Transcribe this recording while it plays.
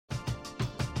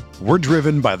We're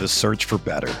driven by the search for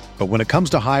better. But when it comes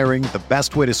to hiring, the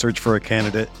best way to search for a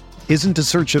candidate isn't to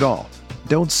search at all.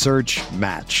 Don't search,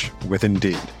 match with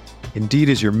Indeed. Indeed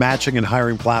is your matching and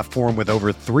hiring platform with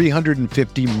over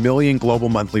 350 million global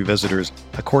monthly visitors,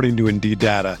 according to Indeed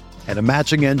data, and a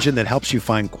matching engine that helps you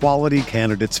find quality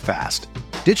candidates fast.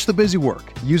 Ditch the busy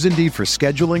work. Use Indeed for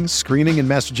scheduling, screening, and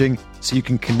messaging so you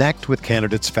can connect with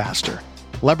candidates faster.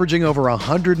 Leveraging over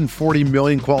 140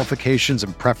 million qualifications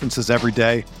and preferences every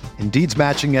day, Indeed's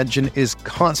matching engine is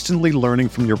constantly learning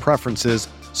from your preferences,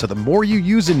 so the more you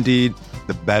use Indeed,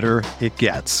 the better it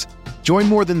gets. Join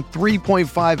more than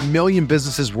 3.5 million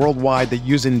businesses worldwide that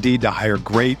use Indeed to hire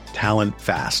great talent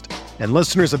fast. And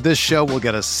listeners of this show will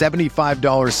get a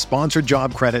 $75 sponsored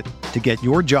job credit to get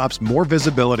your jobs more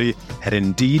visibility at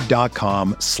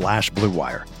Indeed.com/Blue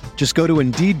Wire. Just go to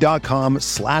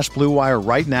Indeed.com/Blue Wire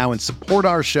right now and support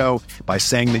our show by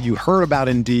saying that you heard about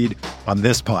Indeed on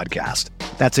this podcast.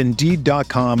 That's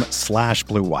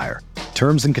Indeed.com/Blue Wire.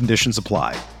 Terms and conditions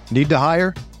apply. Need to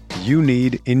hire? You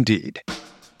need Indeed.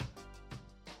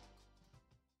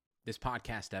 This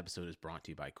podcast episode is brought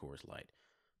to you by Coors Light.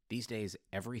 These days,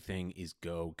 everything is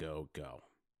go, go, go.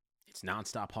 It's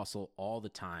nonstop hustle all the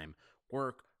time.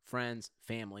 Work, friends,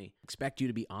 family, expect you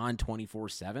to be on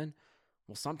 24/7.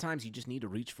 Well, sometimes you just need to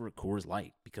reach for a Coors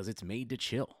Light because it's made to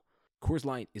chill. Coors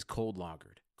Light is cold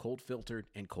lagered, cold filtered,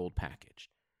 and cold packaged.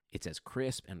 It's as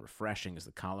crisp and refreshing as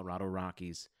the Colorado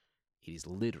Rockies. It is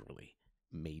literally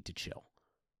made to chill.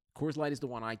 Coors Light is the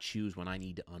one I choose when I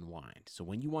need to unwind. So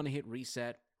when you want to hit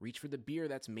reset, reach for the beer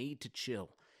that's made to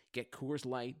chill. Get Coors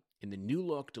Light in the new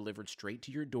look delivered straight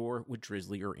to your door with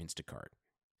Drizzly or Instacart.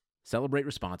 Celebrate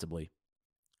responsibly.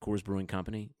 Coors Brewing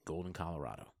Company, Golden,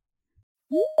 Colorado.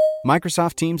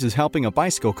 Microsoft Teams is helping a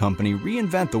bicycle company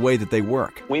reinvent the way that they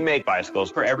work. We make bicycles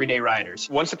for everyday riders.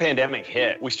 Once the pandemic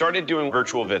hit, we started doing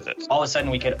virtual visits. All of a sudden,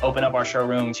 we could open up our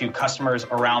showroom to customers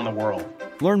around the world.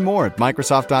 Learn more at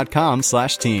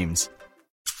Microsoft.com/Teams.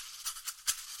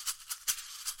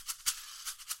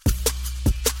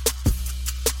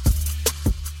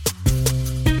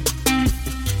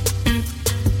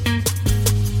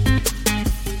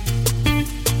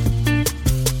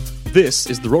 This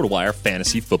is the RotoWire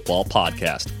Fantasy Football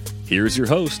Podcast. Here's your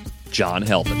host, John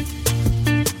Halpin.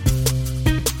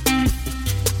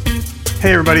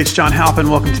 Hey everybody, it's John Halpin.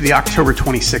 Welcome to the October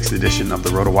 26th edition of the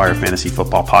RotoWire Fantasy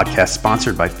Football Podcast,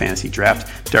 sponsored by Fantasy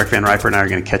Draft. Derek Van Riper and I are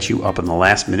going to catch you up on the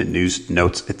last-minute news,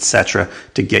 notes, etc.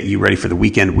 to get you ready for the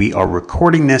weekend. We are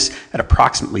recording this at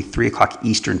approximately 3 o'clock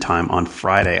Eastern Time on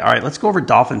Friday. All right, let's go over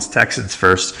Dolphins-Texans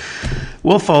first.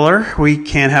 Will Fuller, we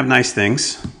can't have nice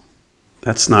things.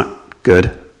 That's not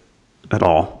good at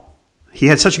all. He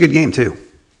had such a good game, too.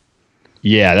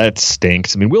 Yeah, that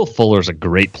stinks. I mean, Will Fuller's a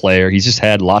great player. He's just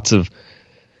had lots of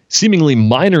seemingly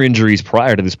minor injuries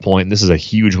prior to this point. This is a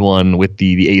huge one with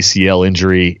the ACL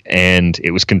injury, and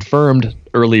it was confirmed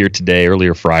earlier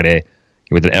Friday,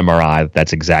 with an MRI.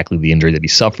 That's exactly the injury that he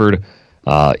suffered.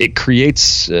 It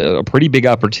creates a pretty big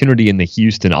opportunity in the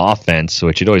Houston offense,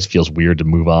 which it always feels weird to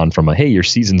move on from hey, your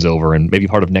season's over, and maybe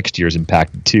part of next year's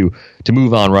impacted too, to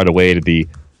move on right away to the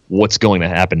what's going to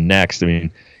happen next. I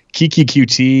mean, Kiki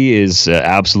QT is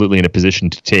absolutely in a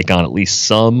position to take on at least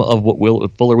some of what Will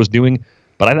Fuller was doing,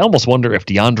 but I almost wonder if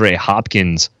DeAndre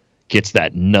Hopkins gets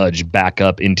that nudge back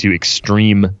up into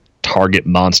extreme target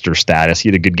monster status. He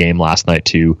had a good game last night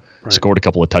too, right. Scored a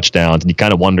couple of touchdowns, and you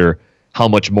kind of wonder how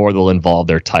much more they'll involve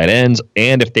their tight ends,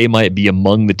 and if they might be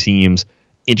among the teams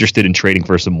interested in trading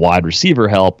for some wide receiver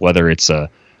help, whether it's a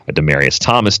Demaryius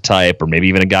Thomas type, or maybe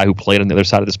even a guy who played on the other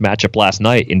side of this matchup last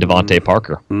night in Devontae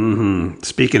Parker. Mm-hmm.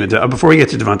 Speaking of, before we get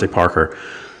to Devontae Parker,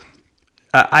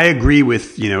 I agree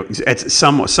with, it's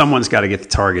someone's got to get the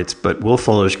targets, but Will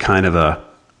Fuller's kind of a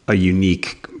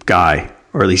unique guy,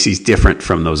 or at least he's different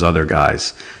from those other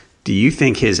guys. Do you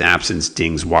think his absence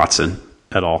dings Watson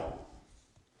at all?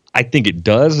 I think it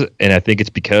does, and I think it's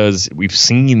because we've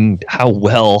seen how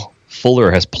well Fuller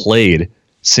has played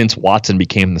since Watson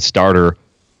became the starter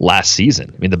last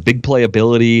season. I mean, the big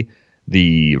playability,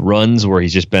 the runs where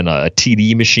he's just been a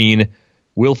TD machine.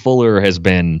 Will Fuller has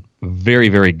been very,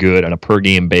 very good on a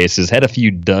per-game basis. Had a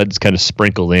few duds kind of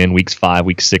sprinkled in weeks 5,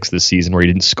 week 6 this season where he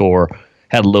didn't score,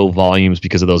 had low volumes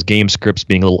because of those game scripts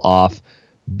being a little off.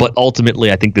 But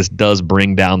ultimately, I think this does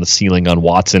bring down the ceiling on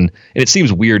Watson. And it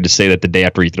seems weird to say that the day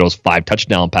after he throws 5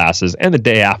 touchdown passes and the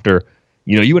day after,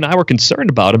 you and I were concerned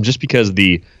about him just because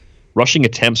the rushing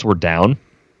attempts were down,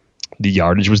 the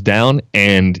yardage was down,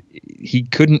 and he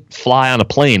couldn't fly on a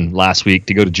plane last week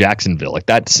to go to Jacksonville. Like,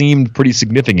 that seemed pretty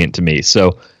significant to me.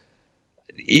 So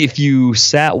if you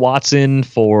sat Watson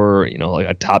for, like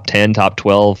a top 10, top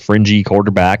 12 fringy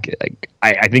quarterback,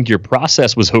 I think your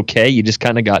process was okay. You just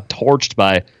kind of got torched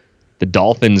by the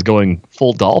Dolphins going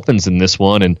full Dolphins in this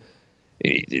one. And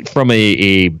from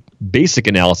a basic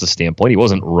analysis standpoint, he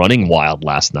wasn't running wild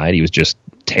last night. He was just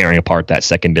tearing apart that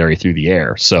secondary through the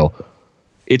air. So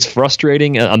it's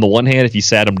frustrating on the one hand if you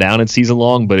sat him down in season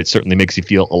long, but it certainly makes you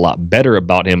feel a lot better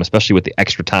about him, especially with the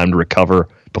extra time to recover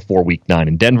before week 9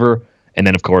 in Denver. And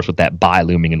then, of course, with that bye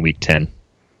looming in week 10.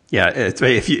 Yeah,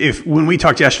 if when we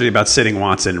talked yesterday about sitting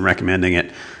Watson and recommending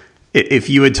it, if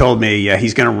you had told me, yeah,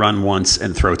 he's going to run once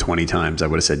and throw 20 times, I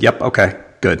would have said, yep, okay,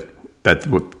 good.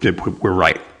 We're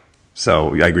right.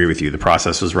 So I agree with you. The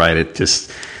process was right. It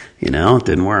just, it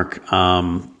didn't work.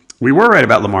 We were right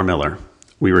about Lamar Miller.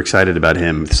 We were excited about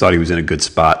him. Thought he was in a good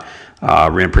spot.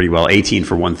 Ran pretty well, 18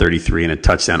 for 133 and a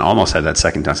touchdown. Almost had that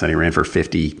second touchdown. He ran for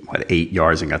 8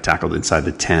 yards and got tackled inside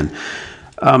the 10.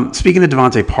 Speaking of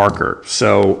Devontae Parker,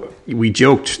 so we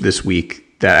joked this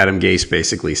week that Adam Gase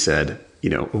basically said,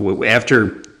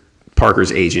 after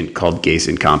Parker's agent called Gase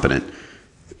incompetent,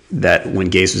 that when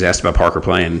Gase was asked about Parker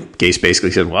playing, Gase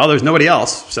basically said, well, there's nobody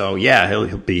else. So yeah,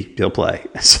 he'll play.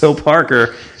 So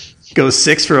Parker goes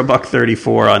 6 for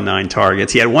 $134 on 9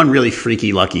 targets. He had one really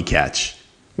freaky lucky catch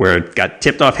where it got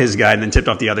tipped off his guy and then tipped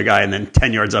off the other guy, and then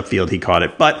 10 yards upfield he caught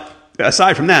it. But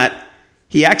aside from that,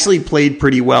 he actually played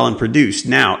pretty well and produced.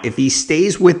 Now, if he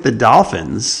stays with the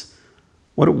Dolphins,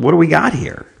 what do we got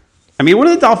here? I mean, what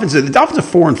are the Dolphins? The Dolphins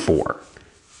are 4-4.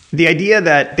 The idea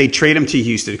that they trade him to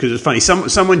Houston, because it's funny,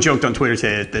 someone joked on Twitter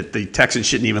today that the Texans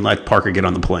shouldn't even let Parker get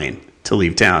on the plane to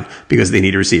leave town because they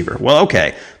need a receiver. Well,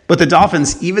 okay. But the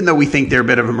Dolphins, even though we think they're a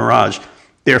bit of a mirage,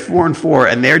 they're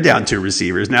 4-4 and they're down 2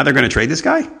 receivers. Now they're going to trade this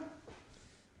guy?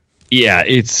 Yeah,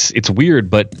 it's weird,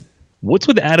 but what's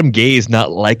with Adam Gase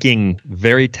not liking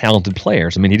very talented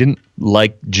players? I mean, he didn't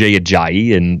like Jay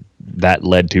Ajayi, and that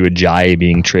led to Ajayi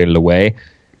being traded away.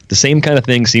 The same kind of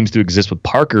thing seems to exist with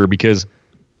Parker because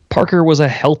Parker was a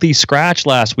healthy scratch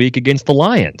last week against the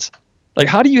Lions. Like,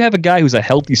 how do you have a guy who's a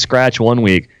healthy scratch one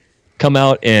week come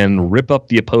out and rip up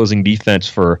the opposing defense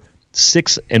for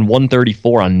 6 and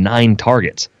 134 on 9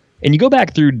 targets? And you go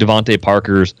back through Devontae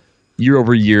Parker's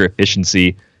year-over-year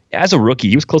efficiency. As a rookie,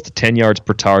 he was close to 10 yards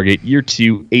per target. Year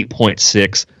 2,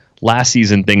 8.6. Last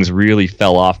season, things really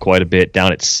fell off quite a bit,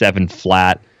 down at 7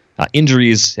 flat.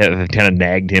 Injuries have kind of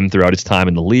nagged him throughout his time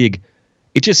in the league.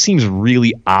 It just seems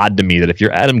really odd to me that if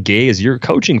you're Adam Gase, you're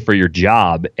coaching for your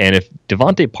job, and if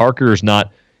Devontae Parker is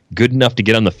not good enough to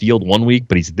get on the field one week,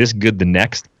 but he's this good the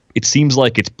next, it seems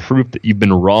like it's proof that you've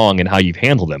been wrong in how you've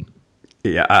handled him.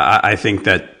 Yeah, I think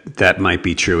that might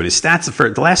be true. And his stats for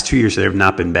the last 2 years, they have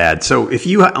not been bad. So if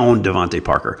you own Devontae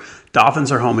Parker,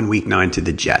 Dolphins are home in week 9 to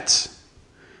the Jets.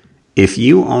 If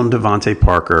you own Devontae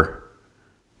Parker,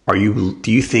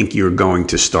 do you think you're going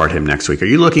to start him next week? Are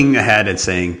you looking ahead and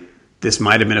saying, this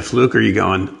might have been a fluke, or are you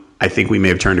going, I think we may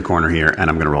have turned a corner here, and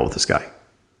I'm going to roll with this guy?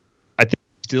 I think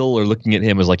still are looking at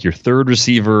him as like your third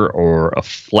receiver or a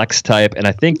flex type. And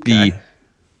I think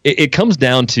it comes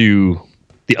down to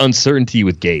the uncertainty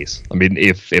with Gase. I mean,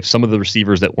 if some of the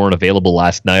receivers that weren't available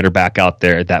last night are back out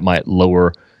there, that might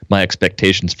lower my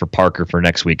expectations for Parker for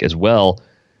next week as well.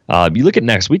 You look at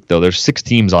next week, though, there's 6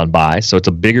 teams on bye, so it's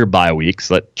a bigger bye week,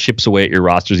 so that chips away at your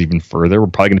rosters even further. We're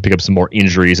probably going to pick up some more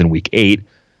injuries in week 8,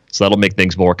 so that'll make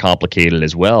things more complicated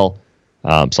as well.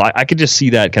 So I could just see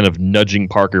that kind of nudging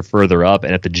Parker further up,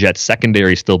 and if the Jets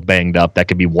secondary is still banged up, that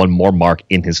could be one more mark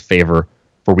in his favor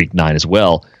for week 9 as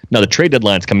well. Now, the trade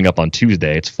deadline's coming up on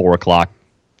Tuesday. It's 4 o'clock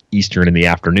Eastern in the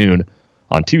afternoon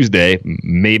on Tuesday.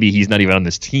 Maybe he's not even on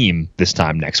this team this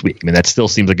time next week. I mean, that still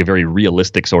seems like a very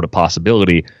realistic sort of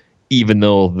possibility, even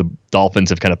though the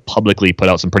Dolphins have kind of publicly put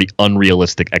out some pretty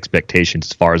unrealistic expectations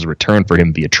as far as a return for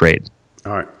him via trade.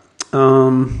 All right.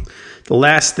 The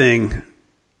last thing,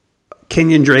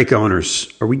 Kenyon Drake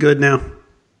owners, are we good now?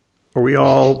 Are we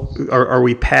all, are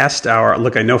we past our,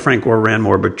 look, I know Frank Gore ran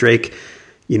more, but Drake,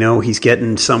 he's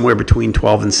getting somewhere between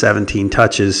 12 and 17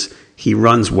 touches. He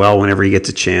runs well whenever he gets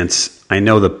a chance. I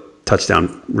know the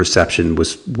touchdown reception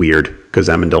was weird because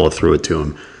Amendola threw it to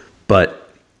him, but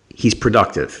he's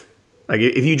productive. Like,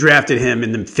 if you drafted him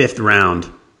in the 5th round,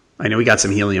 I know he got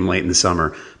some helium late in the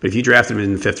summer, but if you drafted him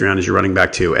in the 5th round as your running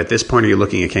back 2, at this point, are you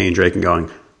looking at Kenyon Drake and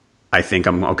going, I think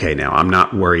I'm okay now. I'm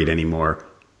not worried anymore.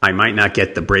 I might not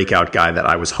get the breakout guy that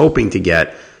I was hoping to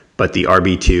get, but the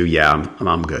RB2, yeah,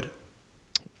 I'm good.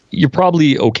 You're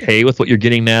probably okay with what you're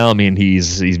getting now. I mean,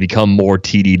 he's become more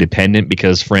TD dependent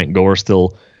because Frank Gore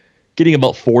still getting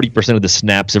about 40% of the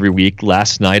snaps every week.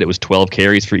 Last night, it was 12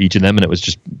 carries for each of them, and it was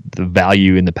just the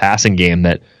value in the passing game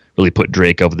that really put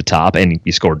Drake over the top, and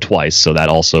he scored twice, so that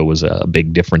also was a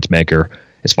big difference maker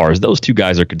as far as those two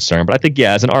guys are concerned. But I think,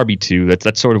 yeah, as an RB2,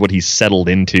 that's sort of what he's settled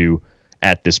into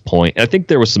at this point. And I think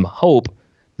there was some hope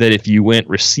that if you went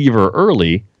receiver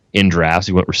early in drafts,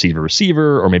 you went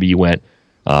receiver, or maybe you went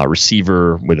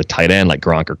receiver with a tight end like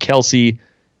Gronk or Kelsey,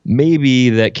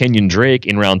 maybe that Kenyon Drake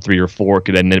in round 3 or 4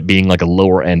 could end up being like a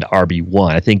lower end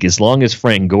RB1. I think as long as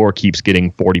Frank Gore keeps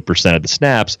getting 40% of the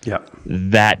snaps,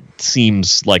 that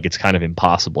seems like it's kind of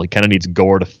impossible. He kind of needs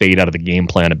Gore to fade out of the game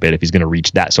plan a bit if he's going to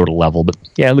reach that sort of level. But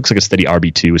yeah, it looks like a steady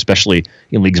RB2, especially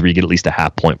in leagues where you get at least a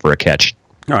half point for a catch.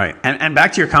 All right. And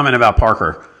back to your comment about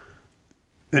Parker,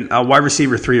 a wide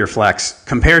receiver 3 or flex,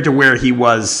 compared to where he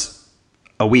was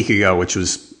a week ago, which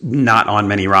was not on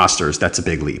many rosters, that's a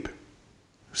big leap.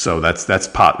 So that's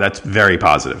very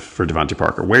positive for Devontae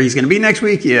Parker. Where he's going to be next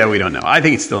week, yeah, we don't know. I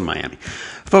think it's still in Miami.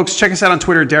 Folks, check us out on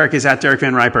Twitter. Derek is at Derek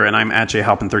Van Riper, and I'm at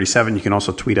JHalpin37. You can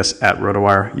also tweet us at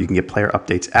RotoWire. You can get player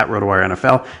updates at RotoWire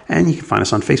NFL, and you can find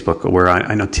us on Facebook, where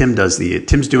I know Tim does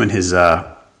Tim's doing his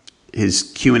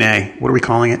Q&A. What are we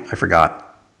calling it? I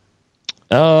forgot.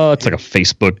 It's like a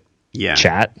Facebook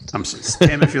chat.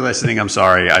 Tim, if you're listening, I'm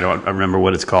sorry. I remember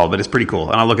what it's called, but it's pretty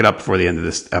cool. And I'll look it up before the end of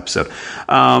this episode.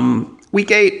 Week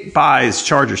 8 buys,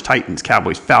 Chargers, Titans,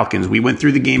 Cowboys, Falcons. We went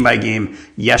through the game by game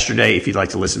yesterday. If you'd like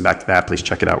to listen back to that, please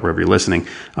check it out wherever you're listening.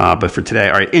 But for today,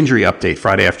 all right, injury update,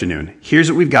 Friday afternoon. Here's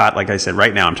what we've got. Like I said,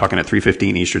 right now, I'm talking at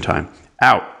 3:15 Eastern time.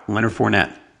 Out, Leonard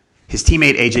Fournette. His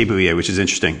teammate, A.J. Bouye, which is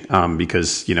interesting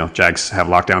because, Jags have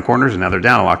lockdown corners, and now they're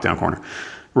down a lockdown corner.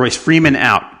 Royce Freeman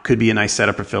out. Could be a nice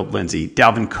setup for Philip Lindsay.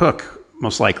 Dalvin Cook,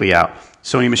 most likely out.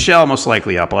 Sony Michel, most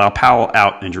likely out. Bilal Powell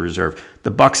out, injury reserve.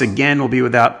 The Bucs again will be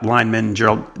without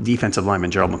defensive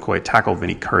lineman Gerald McCoy, tackle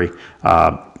Vinny Curry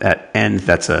at end.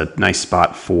 That's a nice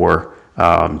spot for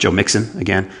Joe Mixon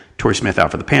again. Torrey Smith out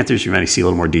for the Panthers. You might see a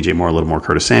little more DJ Moore, a little more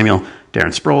Curtis Samuel.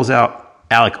 Darren Sproles out.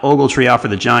 Alec Ogletree out for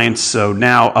the Giants. So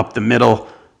now up the middle,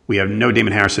 we have no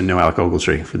Damon Harrison, no Alec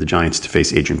Ogletree for the Giants to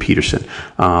face Adrian Peterson.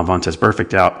 Vontaze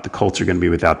Burfict out. The Colts are going to be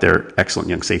without their excellent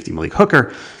young safety Malik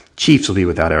Hooker. Chiefs will be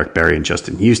without Eric Berry and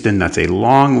Justin Houston. That's a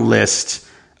long list.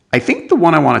 I think the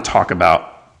one I want to talk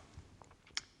about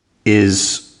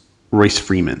is Royce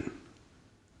Freeman.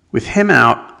 With him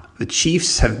out, the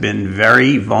Chiefs have been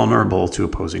very vulnerable to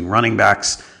opposing running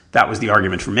backs. That was the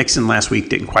argument for Mixon last week.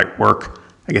 Didn't quite work.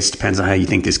 I guess it depends on how you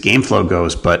think this game flow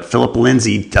goes, but Philip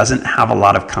Lindsay doesn't have a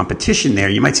lot of competition there.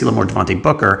 You might see a little more Devontae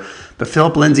Booker, but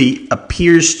Philip Lindsay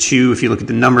appears to, if you look at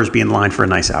the numbers, be in line for a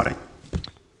nice outing.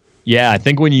 Yeah, I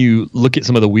think when you look at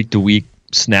some of the week-to-week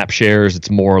snap shares, it's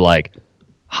more like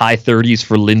high 30s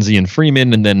for Lindsay and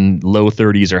Freeman, and then low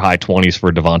 30s or high 20s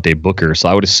for Devontae Booker. So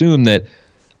I would assume that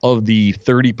of the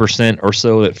 30% or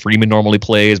so that Freeman normally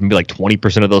plays, maybe like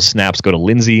 20% of those snaps go to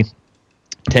Lindsay,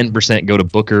 10% go to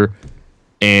Booker,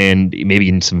 and maybe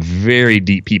in some very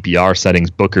deep PPR settings,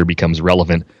 Booker becomes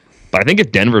relevant. But I think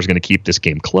if Denver's going to keep this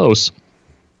game close,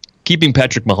 keeping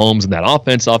Patrick Mahomes and that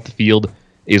offense off the field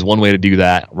is one way to do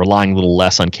that. Relying a little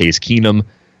less on Case Keenum,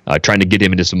 trying to get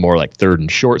him into some more like third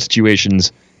and short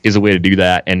situations is a way to do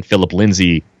that. And Philip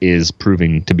Lindsay is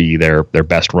proving to be their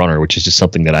best runner, which is just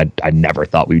something that I never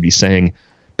thought we'd be saying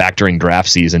back during draft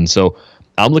season. So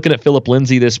I'm looking at Philip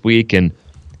Lindsay this week, and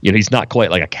he's not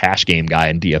quite like a cash game guy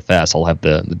in DFS. I'll have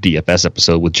the DFS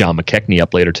episode with John McKechnie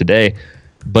up later today.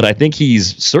 But I think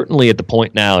he's certainly at the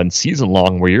point now in season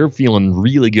long where you're feeling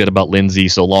really good about Lindsay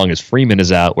so long as Freeman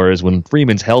is out. Whereas when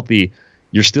Freeman's healthy,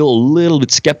 you're still a little bit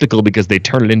skeptical because they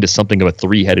turn it into something of a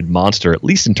three-headed monster, at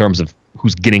least in terms of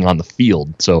who's getting on the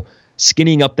field. So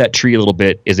skinning up that tree a little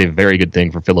bit is a very good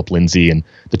thing for Philip Lindsay, and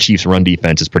the Chiefs' run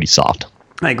defense is pretty soft.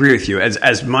 I agree with you.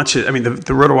 As much as,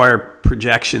 the RotoWire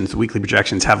projections, the weekly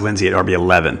projections have Lindsay at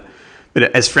RB11.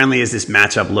 But as friendly as this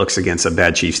matchup looks against a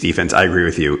bad Chiefs defense, I agree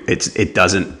with you. It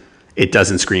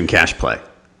doesn't scream cash play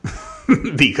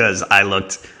because I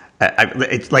looked.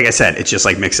 Like I said, it's just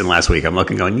like Mixon last week. I'm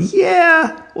looking, going,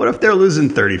 yeah. What if they're losing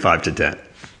 35-10?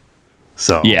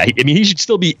 So yeah, he should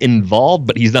still be involved,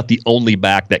 but he's not the only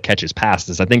back that catches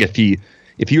passes. I think if he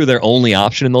were their only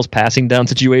option in those passing down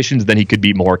situations, then he could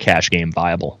be more cash game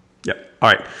viable. Yep.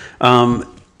 All right.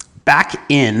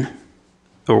 Back in.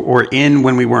 Or in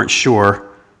when we weren't sure.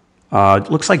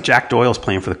 Looks like Jack Doyle's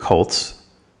playing for the Colts.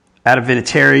 Out of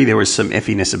Vinatieri, there was some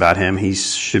iffiness about him. He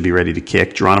should be ready to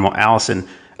kick. Geronimo Allison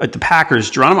at the Packers.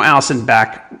 Geronimo Allison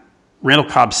back. Randall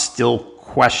Cobb's still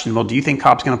questionable. Do you think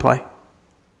Cobb's going to play?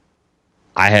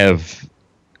 I have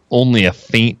only a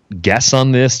faint guess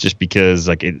on this, just because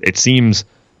it seems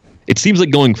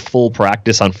like going full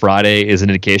practice on Friday is an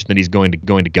indication that he's going to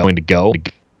go.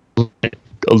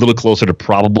 A little closer to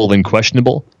probable than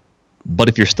questionable. But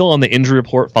if you're still on the injury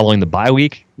report following the bye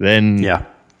week, then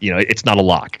it's not a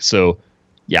lock. So,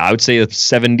 yeah, I would say a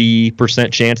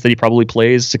 70% chance that he probably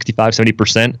plays, 65,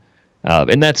 70%.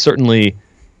 And that's certainly,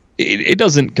 it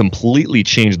doesn't completely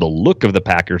change the look of the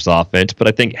Packers offense, but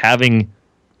I think having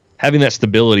that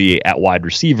stability at wide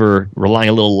receiver, relying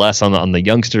a little less on the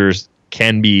youngsters,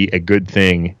 can be a good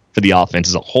thing for the offense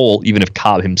as a whole, even if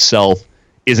Cobb himself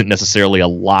isn't necessarily a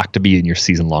lock to be in your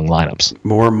season-long lineups.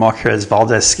 More Marquez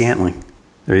Valdes-Scantling.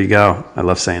 There you go. I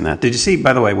love saying that. Did you see,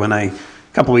 by the way, a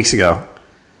couple weeks ago,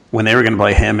 when they were going to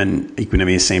play him and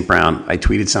Equanimeous St. Brown, I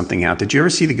tweeted something out. Did you ever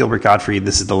see the Gilbert Gottfried,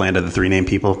 "This is the land of the three named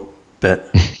people" bit?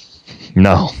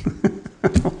 No.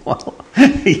 Well,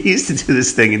 he used to do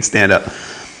this thing in stand-up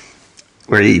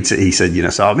where he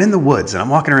said, so I'm in the woods and I'm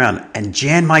walking around and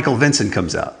Jan Michael Vincent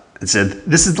comes out and said,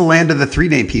 "This is the land of the three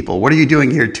named people. What are you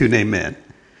doing here, two named men?"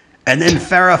 And then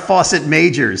Farrah Fawcett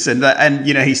Majors, and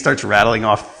he starts rattling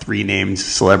off three named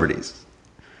celebrities.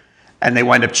 And they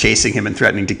wind up chasing him and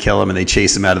threatening to kill him, and they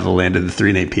chase him out of the land of the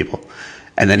three named people.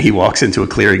 And then he walks into a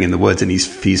clearing in the woods, and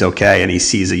he's okay, and he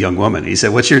sees a young woman. He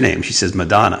said, "What's your name?" She says,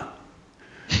 "Madonna."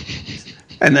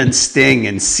 And then Sting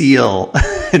and Seal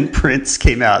and Prince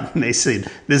came out, and they said,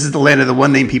 "This is the land of the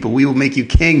one named people. We will make you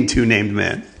king, two named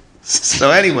men." So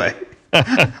anyway,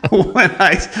 when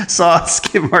I saw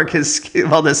Marquez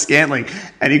Valdes-Scantling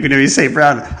and Equanimeous St.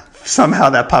 Brown,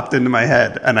 somehow that popped into my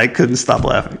head, and I couldn't stop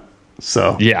laughing.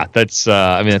 So yeah, that's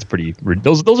that's pretty.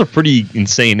 Those are pretty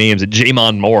insane names.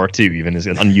 Jamon Moore too, even is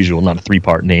unusual, not a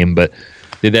 3-part name, but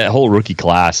that whole rookie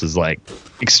class is like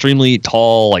extremely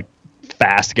tall, like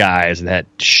fast guys that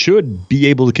should be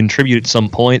able to contribute at some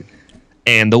point.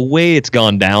 And the way it's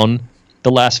gone down the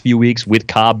last few weeks with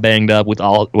Cobb banged up, with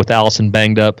Allison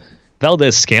banged up,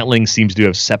 Valdes-Scantling seems to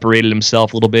have separated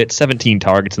himself a little bit. 17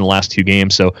 targets in the last 2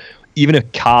 games, so. Even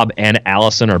if Cobb and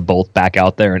Allison are both back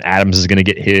out there and Adams is going to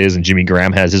get his and Jimmy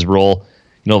Graham has his role,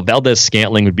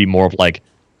 Valdes-Scantling would be more of like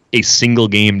a single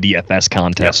game DFS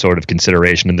contest sort of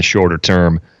consideration in the shorter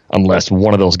term, unless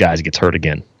one of those guys gets hurt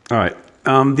again. All right.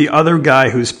 The other guy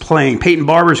who's playing, Peyton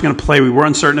Barber, is going to play. We were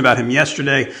uncertain about him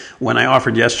yesterday. When I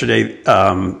offered yesterday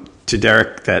to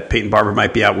Derek that Peyton Barber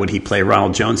might be out, would he play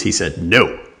Ronald Jones? He said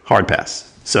no, hard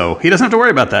pass. So he doesn't have to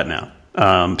worry about that now.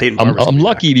 I'm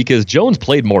lucky because Jones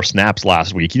played more snaps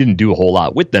last week. He didn't do a whole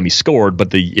lot with them. He scored,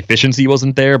 but the efficiency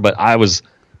wasn't there. But I was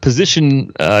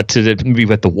positioned to maybe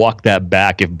have to walk that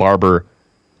back if Barber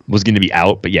was going to be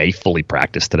out. But yeah, he fully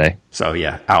practiced today. So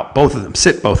yeah, out. Both of them.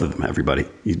 Sit both of them, everybody.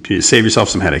 You save yourself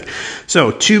some headache.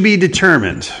 So to be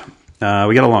determined.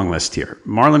 We got a long list here.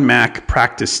 Marlon Mack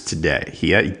practiced today. He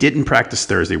didn't practice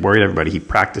Thursday. Worried everybody. He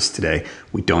practiced today.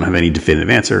 We don't have any definitive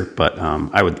answer, but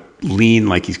I would lean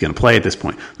like he's going to play at this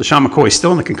point. LaShawn McCoy is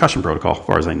still in the concussion protocol, as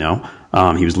far as I know.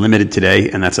 He was limited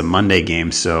today, and that's a Monday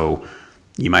game, so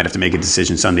you might have to make a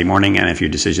decision Sunday morning, and if your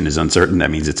decision is uncertain, that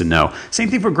means it's a no.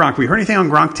 Same thing for Gronk. We heard anything on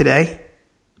Gronk today?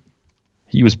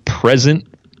 He was present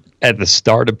at the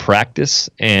start of practice,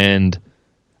 and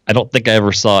I don't think I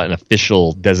ever saw an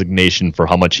official designation for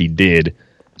how much he did.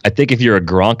 I think if you're a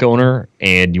Gronk owner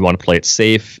and you want to play it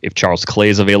safe, if Charles Clay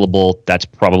is available, that's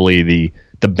probably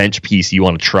the bench piece you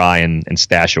want to try and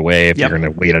stash away if you're going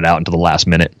to wait it out until the last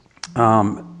minute.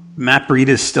 Matt Breida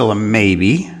is still a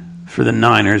maybe for the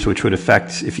Niners, which would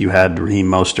affect if you had Raheem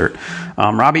Mostert.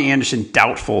 Robbie Anderson,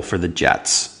 doubtful for the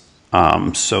Jets.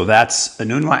 So that's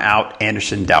Enunwa out,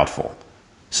 Anderson doubtful.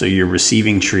 So your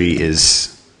receiving tree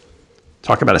is...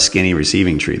 Talk about a skinny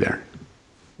receiving tree there.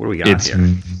 What do we got here? It's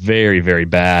very, very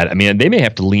bad. I mean, they may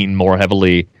have to lean more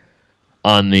heavily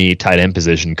on the tight end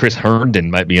position. Chris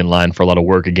Herndon might be in line for a lot of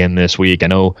work again this week. I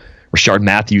know Rashard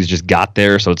Matthews just got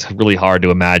there, so it's really hard to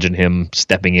imagine him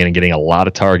stepping in and getting a lot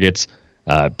of targets.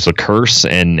 So Curse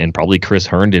and probably Chris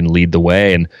Herndon lead the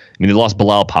way. And I mean, they lost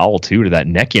Bilal Powell, too, to that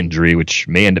neck injury, which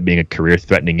may end up being a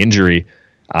career-threatening injury.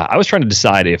 I was trying to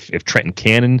decide if Trenton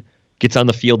Cannon gets on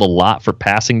the field a lot for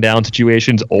passing down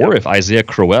situations, or if Isaiah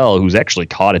Crowell, who's actually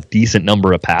caught a decent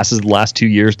number of passes the last 2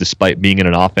 years, despite being in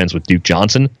an offense with Duke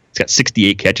Johnson. He's got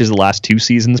 68 catches the last 2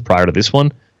 seasons prior to this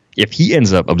one. If he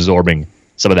ends up absorbing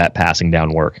some of that passing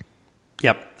down work.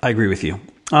 Yep, I agree with you.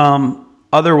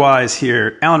 Otherwise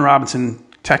here, Allen Robinson,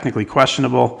 technically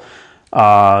questionable.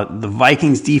 The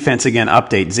Vikings defense, again,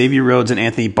 update. Xavier Rhodes and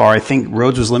Anthony Barr. I think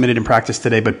Rhodes was limited in practice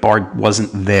today, but Barr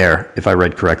wasn't there, if I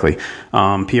read correctly.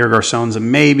 Pierre Garçon's a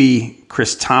maybe.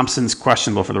 Chris Thompson's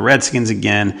questionable for the Redskins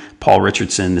again. Paul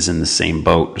Richardson is in the same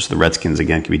boat. So the Redskins,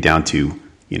 again, could be down to,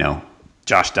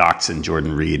 Josh Doctson,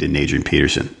 Jordan Reed, and Adrian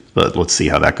Peterson. But let's see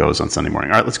how that goes on Sunday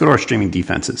morning. All right, let's go to our streaming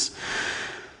defenses.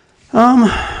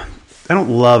 I don't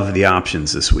love the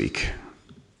options this week.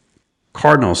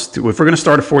 Cardinals, if we're going to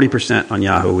start at 40% on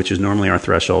Yahoo, which is normally our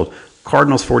threshold,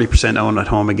 Cardinals 40% owned at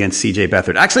home against CJ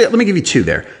Beathard. Actually, let me give you two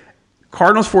there.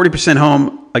 Cardinals 40%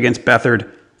 home against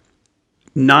Beathard.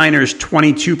 Niners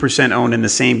 22% owned in the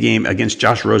same game against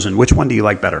Josh Rosen. Which one do you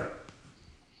like better?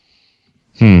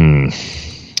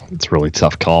 It's a really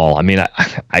tough call. I mean,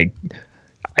 I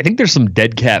think there's some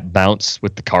dead cat bounce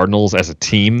with the Cardinals as a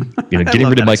team. Getting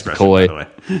rid of Mike McCoy.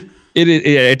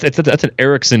 That's an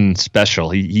Erickson special.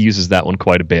 He uses that one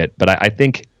quite a bit. But I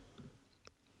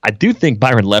do think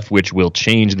Byron Leftwich will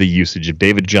change the usage of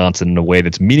David Johnson in a way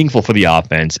that's meaningful for the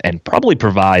offense and probably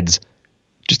provides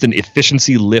just an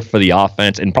efficiency lift for the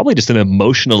offense and probably just an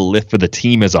emotional lift for the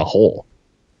team as a whole.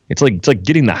 It's like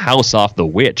getting the house off the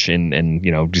witch and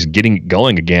just getting it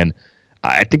going again.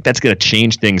 I think that's going to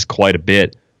change things quite a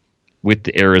bit with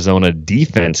the Arizona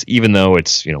defense, even though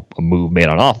it's a move made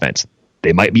on offense.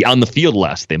 They might be on the field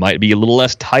less. They might be a little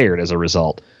less tired as a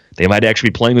result. They might actually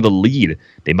be playing with a lead.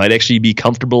 They might actually be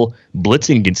comfortable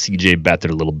blitzing against CJ Beathard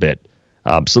a little bit.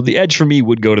 So the edge for me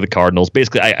would go to the Cardinals.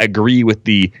 Basically, I agree with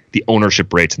the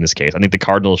ownership rates in this case. I think the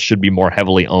Cardinals should be more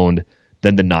heavily owned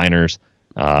than the Niners.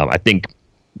 I think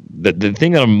the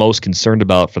thing that I'm most concerned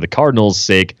about for the Cardinals'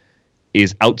 sake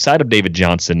is outside of David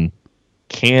Johnson,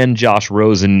 can Josh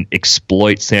Rosen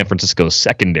exploit San Francisco's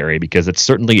secondary? Because it's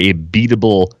certainly a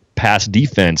beatable pass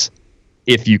defense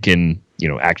if you can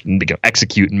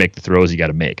execute and make the throws you got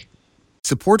to make.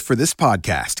 Support for this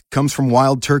podcast comes from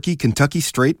Wild Turkey Kentucky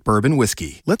Straight Bourbon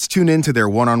Whiskey. Let's tune in to their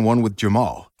one-on-one with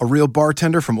Jamal, a real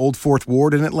bartender from Old Fourth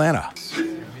Ward in Atlanta.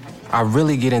 I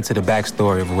really get into the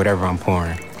backstory of whatever I'm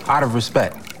pouring, out of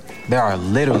respect. There are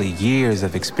literally years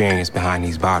of experience behind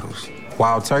these bottles.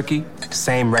 Wild Turkey,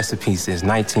 same recipe since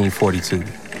 1942.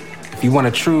 If you want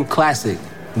a true classic,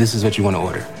 this is what you want to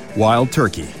order. Wild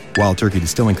Turkey. Wild Turkey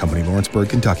Distilling Company, Lawrenceburg,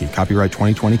 Kentucky. Copyright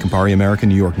 2020, Campari American,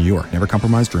 New York, New York. Never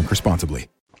compromise, drink responsibly.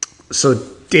 So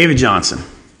David Johnson,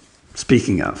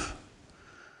 speaking of,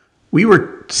 we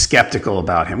were skeptical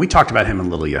about him. We talked about him a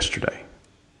little yesterday,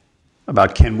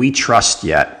 about can we trust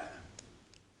yet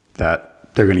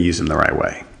that they're going to use him the right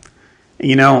way.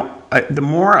 The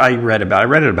more I read it about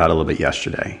a little bit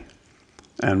yesterday,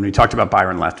 and we talked about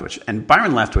Byron Leftwich. And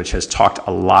Byron Leftwich has talked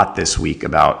a lot this week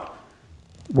about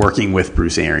working with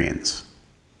Bruce Arians.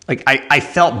 I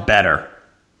felt better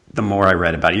the more I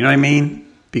read about it. You know what I mean?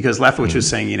 Because Leftwich was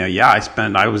saying,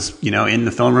 I was in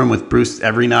the film room with Bruce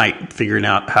every night figuring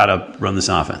out how to run this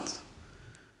offense.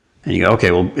 And you go,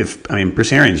 okay, well,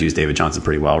 Bruce Arians used David Johnson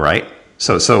pretty well, right?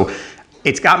 So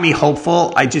it's got me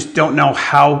hopeful. I just don't know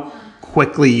how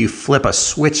quickly you flip a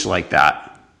switch like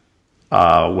that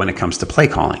when it comes to play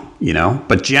calling,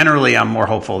 But generally, I'm more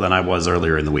hopeful than I was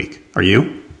earlier in the week. Are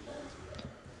you?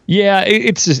 Yeah,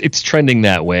 it's trending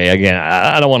that way. Again,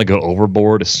 I don't want to go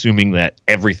overboard assuming that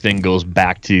everything goes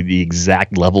back to the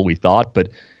exact level we thought, but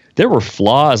there were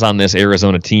flaws on this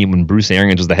Arizona team when Bruce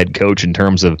Arians was the head coach in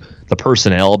terms of the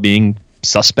personnel being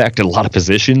suspect at a lot of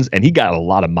positions, and he got a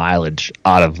lot of mileage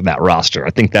out of that roster. I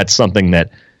think that's something that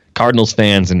Cardinals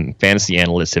fans and fantasy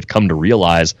analysts have come to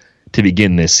realize to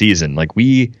begin this season.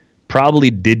 We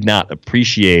probably did not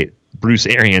appreciate Bruce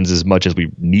Arians as much as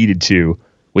we needed to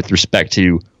with respect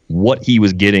to what he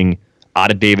was getting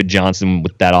out of David Johnson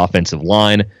with that offensive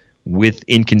line, with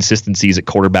inconsistencies at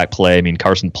quarterback play.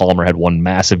 Carson Palmer had one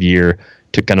massive year,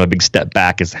 took kind of a big step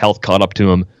back as health caught up to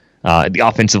him. The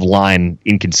offensive line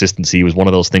inconsistency was one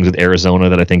of those things with Arizona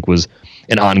that I think was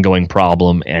an ongoing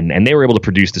problem, and they were able to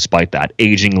produce despite that.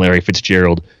 Aging Larry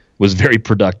Fitzgerald was very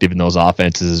productive in those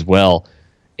offenses as well.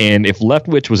 And if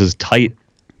Leftwich was as tight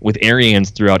with Arians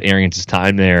throughout Arians'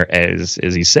 time there as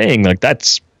he's saying,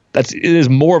 it is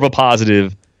more of a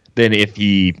positive than if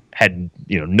he had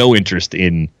no interest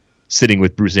in sitting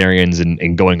with Bruce Arians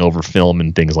and going over film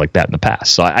and things like that in the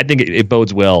past. So I think it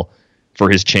bodes well for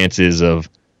his chances of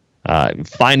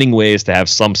finding ways to have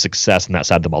some success on that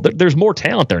side of the ball. There's more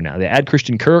talent there now. They add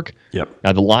Christian Kirk. Yep.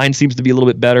 Now the line seems to be a little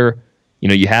bit better.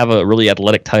 You have a really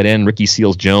athletic tight end, Ricky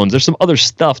Seals-Jones. There's some other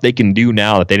stuff they can do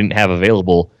now that they didn't have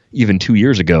available even 2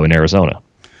 years ago in Arizona.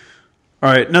 All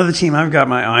right, another team I've got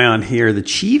my eye on here, the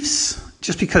Chiefs.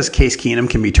 Just because Case Keenum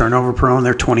can be turnover prone,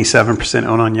 they're 27%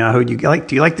 owned on Yahoo. Do you like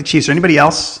the Chiefs? Or anybody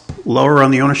else lower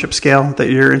on the ownership scale that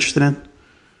you're interested in?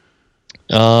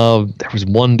 There was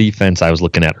one defense I was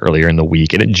looking at earlier in the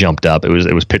week, and it jumped up. It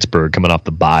was Pittsburgh coming off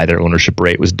the bye. Their ownership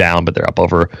rate was down, but they're up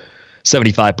over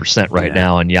 75% right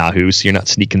now on Yahoo, so you're not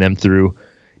sneaking them through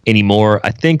anymore.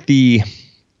 I think the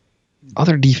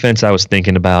other defense I was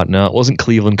thinking about, no, it wasn't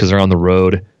Cleveland because they're on the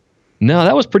road. No,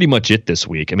 that was pretty much it this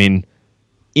week.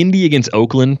 Indy against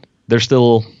Oakland, they're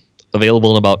still available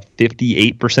in about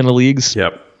 58% of leagues.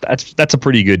 Yep. that's a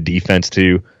pretty good defense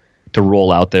to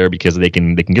roll out there because they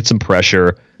can get some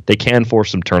pressure. They can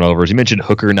force some turnovers. You mentioned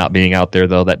Hooker not being out there,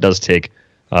 though. That does take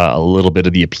a little bit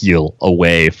of the appeal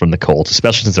away from the Colts,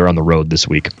 especially since they're on the road this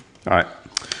week. All right.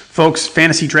 Folks,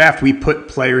 fantasy draft, we put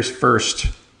players first.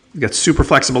 We've got super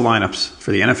flexible lineups.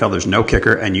 For the NFL, there's no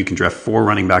kicker, and you can draft 4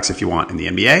 running backs if you want. In the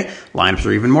NBA, lineups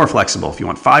are even more flexible. If you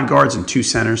want 5 guards and 2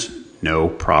 centers, no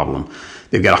problem.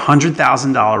 They've got a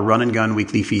 $100,000 run and gun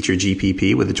weekly feature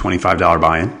GPP with a $25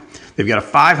 buy-in. They've got a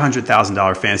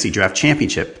 $500,000 fantasy draft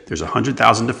championship. There's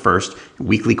 $100,000 to first.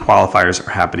 Weekly qualifiers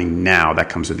are happening now. That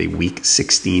comes with a week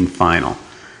 16 final.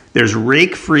 There's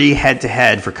rake-free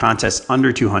head-to-head for contests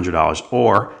under $200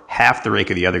 or half the rake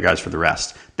of the other guys for the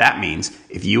rest. That means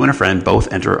if you and a friend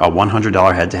both enter a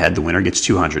 $100 head-to-head, the winner gets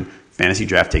 $200. Fantasy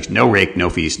draft takes no rake, no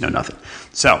fees, no nothing.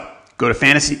 So go to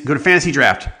fantasy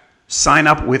draft, sign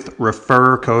up with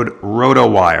refer code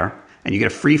ROTOWIRE, and you get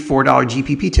a free $4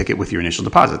 GPP ticket with your initial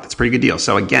deposit. That's a pretty good deal.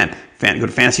 So again, go to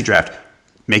fantasy draft,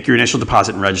 make your initial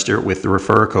deposit and register with the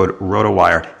referrer code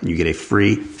ROTOWIRE, and you get a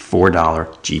free $4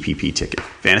 GPP ticket.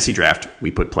 Fantasy draft,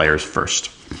 we put players first.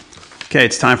 Okay,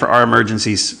 it's time for our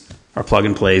emergencies. Our plug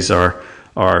and plays are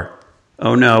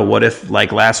oh no, what if,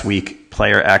 like last week,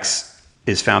 player X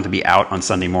is found to be out on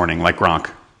Sunday morning, like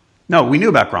Gronk? No, we knew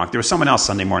about Gronk. There was someone else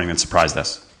Sunday morning that surprised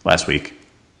us last week.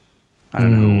 I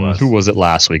don't know who was. Who was it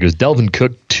last week? It was Delvin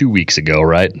Cook 2 weeks ago,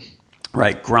 right?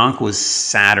 Right. Gronk was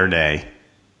Saturday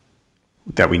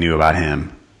that we knew about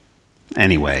him.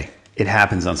 Anyway, it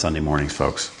happens on Sunday mornings,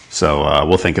 folks. So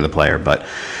we'll think of the player. But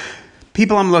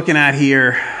people I'm looking at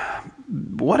here,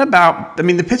 what about,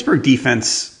 the Pittsburgh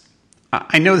defense,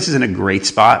 I know this isn't a great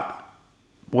spot.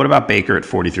 What about Baker at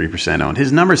 43% owned?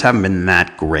 His numbers haven't been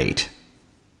that great.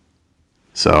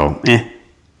 So,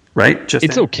 right?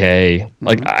 It's okay.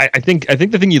 Like I think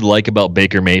the thing you'd like about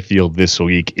Baker Mayfield this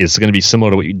week is going to be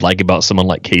similar to what you'd like about someone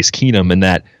like Case Keenum, in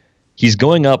that he's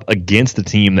going up against a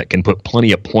team that can put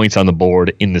plenty of points on the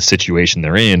board in the situation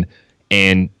they're in,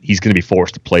 and he's going to be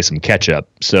forced to play some catch up.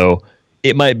 So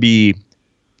it might be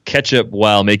catch up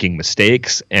while making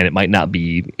mistakes, and it might not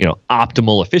be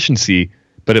optimal efficiency,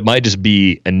 but it might just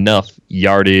be enough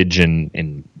yardage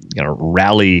and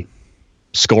rally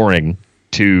scoring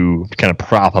to kind of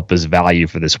prop up his value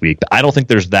for this week. But I don't think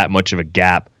there's that much of a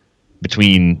gap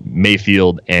between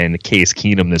Mayfield and Case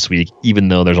Keenum this week, even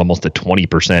though there's almost a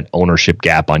 20% ownership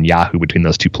gap on Yahoo between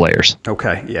those two players.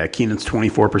 Okay, yeah, Keenum's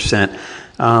 24%.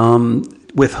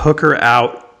 With Hooker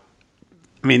out,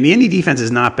 the Indy defense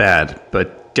is not bad,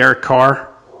 but Derek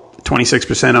Carr,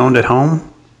 26% owned at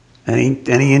home.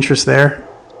 Any interest there?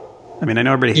 I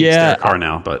know everybody hates Derek Carr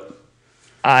now, but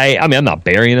I'm not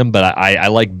burying him, but I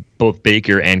like both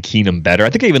Baker and Keenum better.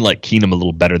 I think I even like Keenum a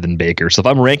little better than Baker. So if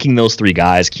I'm ranking those 3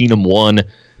 guys, Keenum 1,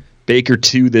 Baker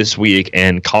 2 this week,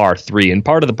 and Carr 3. And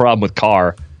part of the problem with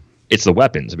Carr, it's the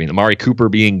weapons. Amari Cooper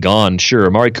being gone, sure,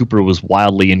 Amari Cooper was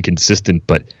wildly inconsistent,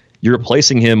 but you're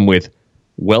replacing him with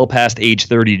well past age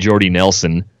 30 Jordy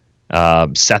Nelson,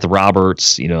 Seth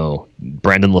Roberts,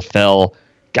 Brandon LaFell,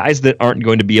 guys that aren't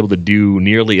going to be able to do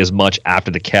nearly as much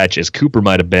after the catch as Cooper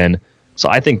might have been. So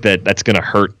I think that's going to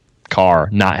hurt Carr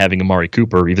not having Amari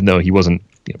Cooper, even though he wasn't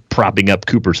propping up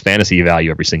Cooper's fantasy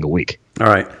value every single week. All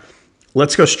right.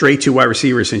 Let's go straight to wide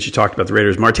receivers since you talked about the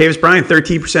Raiders. Martavis Bryant,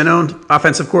 13% owned.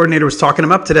 Offensive coordinator was talking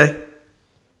him up today.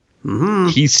 Mm-hmm.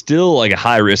 He's still like a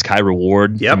high risk, high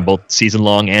reward from both season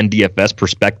long and DFS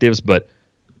perspectives. But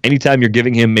anytime you're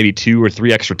giving him maybe 2 or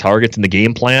 3 extra targets in the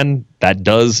game plan, that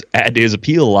does add to his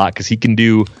appeal a lot because he can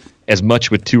do as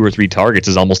much with 2 or 3 targets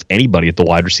as almost anybody at the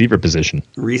wide receiver position.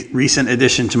 Recent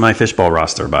addition to my fishbowl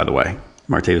roster, by the way,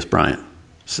 Martavis Bryant.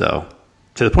 So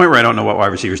to the point where I don't know what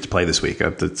wide receivers to play this week.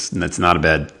 That's not a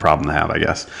bad problem to have, I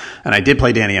guess. And I did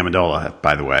play Danny Amendola,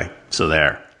 by the way. So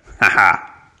there.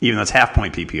 Even though it's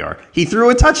half-point PPR. He threw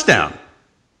a touchdown.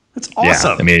 That's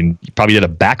awesome. Yeah, you probably did a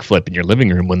backflip in your living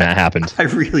room when that happened. I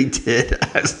really did.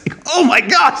 I was like, oh my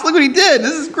gosh, look what he did.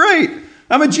 This is great.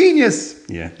 I'm a genius.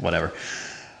 Yeah, whatever.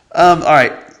 All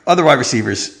right, other wide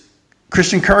receivers.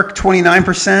 Christian Kirk,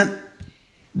 29%.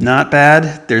 Not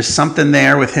bad. There's something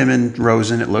there with him and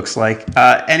Rosen, it looks like.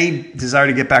 Any desire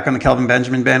to get back on the Kelvin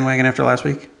Benjamin bandwagon after last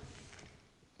week?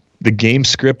 The game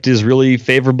script is really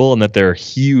favorable and that they're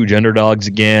huge underdogs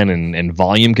again and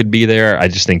volume could be there. I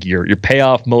just think your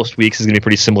payoff most weeks is going to be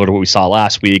pretty similar to what we saw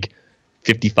last week.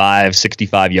 55,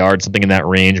 65 yards, something in that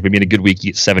range. Maybe in a good week,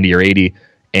 you get 70 or 80.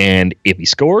 And if he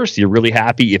scores, you're really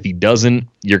happy. If he doesn't,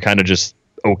 you're kind of just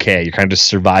okay. You're kind of just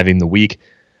surviving the week.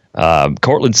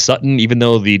 Cortland Sutton, even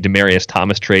though the Demaryius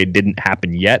Thomas trade didn't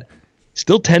happen yet,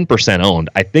 still 10% owned.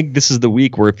 I think this is the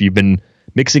week where if you've been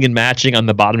mixing and matching on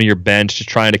the bottom of your bench, just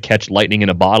trying to catch lightning in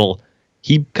a bottle,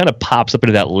 he kind of pops up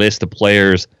into that list of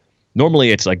players.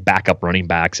 Normally it's like backup running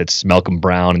backs. It's Malcolm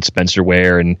Brown and Spencer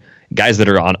Ware and guys that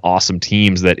are on awesome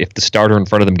teams that if the starter in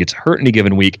front of them gets hurt any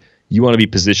given week, you want to be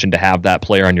positioned to have that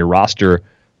player on your roster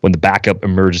when the backup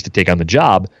emerges to take on the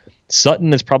job.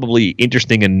 Sutton is probably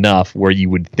interesting enough where you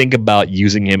would think about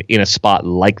using him in a spot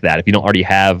like that if you don't already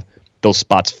have those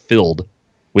spots filled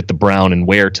with the Brown and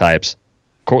Ware types.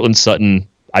 Courtland Sutton,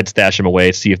 I'd stash him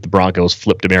away, see if the Broncos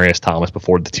flip Demaryius Thomas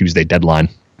before the Tuesday deadline.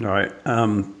 All right.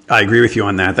 I agree with you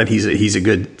on that he's a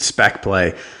good spec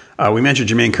play. We mentioned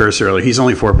Jermaine Kearse earlier. He's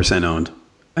only 4% owned.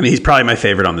 I mean, he's probably my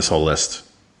favorite on this whole list,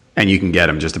 and you can get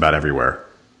him just about everywhere.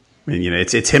 I mean,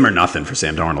 it's him or nothing for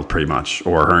Sam Darnold pretty much,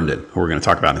 or Herndon, who we're going to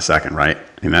talk about in a second, right?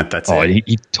 I mean, that's it.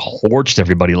 He torched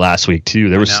everybody last week, too.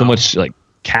 There was so much like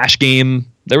cash game.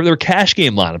 There were cash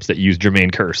game lineups that used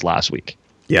Jermaine Kearse last week.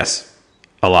 Yes,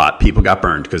 a lot. People got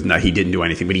burned because he didn't do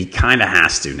anything, but he kind of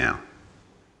has to now.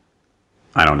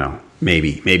 I don't know.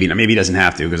 Maybe he doesn't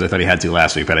have to because I thought he had to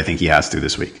last week, but I think he has to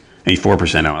this week. And he's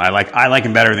 4% owned. I like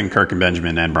him better than Kirk and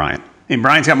Benjamin and Bryant. I mean,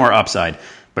 Bryant's got more upside,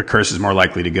 but Kearse is more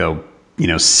likely to go,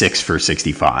 6 for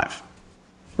 65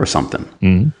 or something.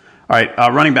 Mm-hmm. All right,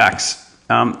 running backs.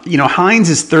 Hines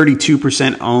is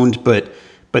 32% owned, but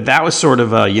that was sort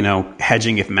of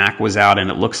hedging if Mack was out,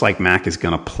 and it looks like Mack is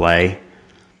going to play.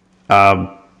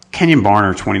 Kenyon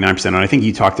Barner, 29% owned. I think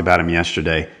you talked about him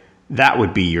yesterday. That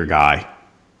would be your guy,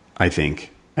 I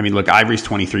think. I mean, look, Ivory's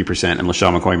 23%, and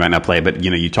LaShawn McCoy might not play, but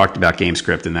you talked about game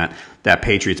script and that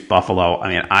Patriots Buffalo. I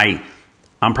mean,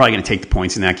 I'm probably going to take the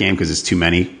points in that game because it's too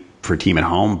many for a team at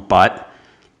home. But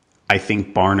I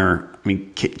think Barner. I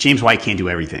mean, James White can't do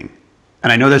everything,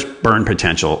 and I know there's burn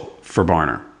potential for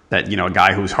Barner. That a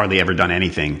guy who's hardly ever done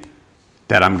anything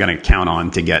that I'm going to count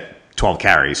on to get 12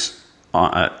 carries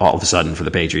all of a sudden for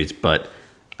the Patriots. But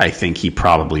I think he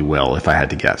probably will, if I had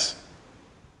to guess.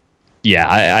 Yeah,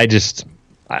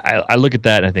 I look at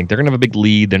that and I think they're going to have a big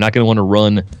lead. They're not going to want to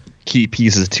run key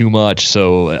pieces too much.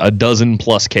 So a dozen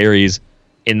plus carries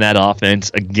in that offense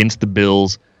against the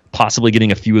Bills, possibly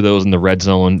getting a few of those in the red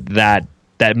zone, that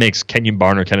makes Kenyon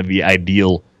Barner kind of the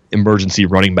ideal emergency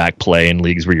running back play in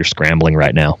leagues where you're scrambling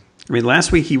right now. I mean,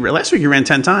 last week he ran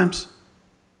 10 times.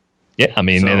 Yeah, I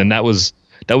mean, and then that was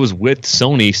with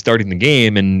Sony starting the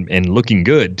game and looking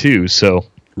good too. So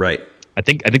right, I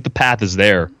think the path is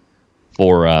there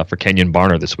for Kenyon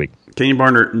Barner this week. Kenyon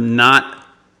Barner, not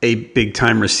a big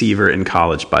time receiver in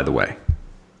college, by the way.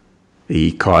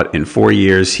 In 4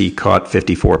 years, he caught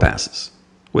 54 passes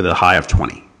with a high of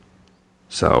 20.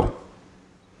 So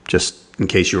just in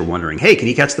case you were wondering, hey, can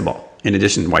he catch the ball? In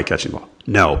addition to White catching the ball?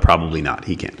 No, probably not.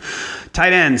 He can't.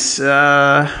 Tight ends.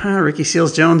 Ricky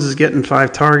Seals-Jones is getting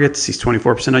 5 targets. He's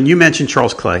 24% on. You mentioned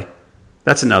Charles Clay.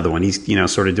 That's another one. He's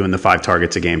sort of doing the 5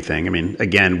 targets a game thing. I mean,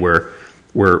 again, we're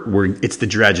it's the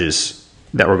dredges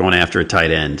that we're going after a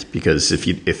tight end because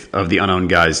if of the unowned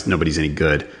guys, nobody's any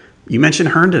good. You mentioned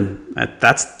Herndon.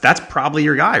 That's probably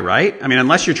your guy, right? I mean,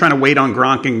 unless you're trying to wait on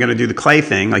Gronk and going to do the Clay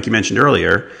thing, like you mentioned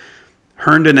earlier.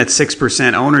 Herndon at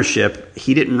 6% ownership.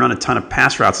 He didn't run a ton of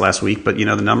pass routes last week, but the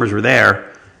numbers were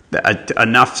there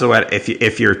enough so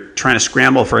if you're trying to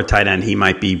scramble for a tight end, he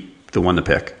might be the one to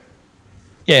pick.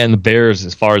 Yeah, and the Bears,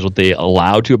 as far as what they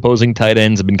allow to opposing tight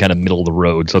ends, have been kind of middle of the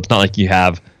road. So it's not like you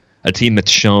have a team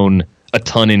that's shown a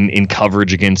ton in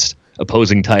coverage against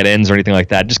opposing tight ends or anything like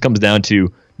that. It just comes down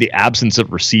to the absence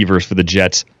of receivers for the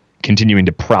Jets continuing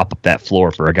to prop up that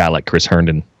floor for a guy like Chris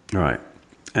Herndon. All right.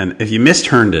 And if you missed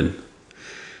Herndon,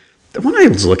 the one I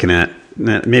was looking at,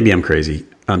 maybe I'm crazy,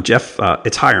 Jeff,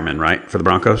 it's Hireman, right, for the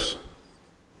Broncos?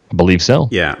 I believe so.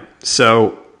 Yeah.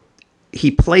 So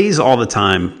he plays all the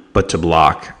time but to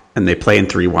block, and they play in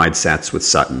 3 wide sets with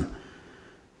Sutton.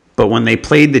 But when they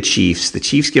played the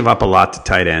Chiefs give up a lot to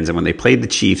tight ends, and when they played the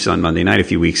Chiefs on Monday night a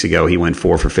few weeks ago, he went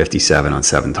 4 for 57 on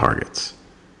 7 targets.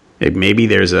 Maybe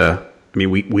there's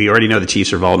we already know the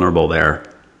Chiefs are vulnerable there.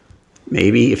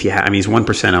 Maybe if you he's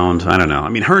 1% owned. I don't know. I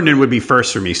mean, Herndon would be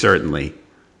first for me, certainly.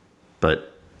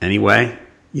 But anyway,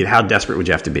 how desperate would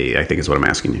you have to be, I think is what I'm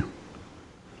asking you.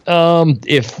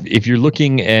 If you're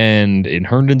looking and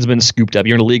Herndon's been scooped up,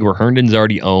 you're in a league where Herndon's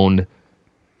already owned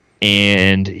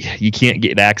and you can't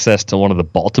get access to one of the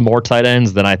Baltimore tight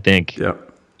ends, then I think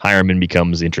Hireman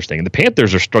becomes interesting. And the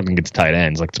Panthers are struggling against tight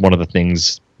ends. Like, it's one of the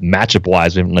things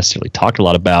matchup-wise we haven't necessarily talked a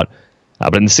lot about.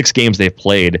 But in the 6 games they've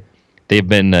played, they've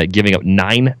been giving up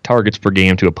 9 targets per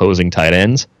game to opposing tight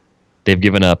ends. They've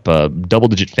given up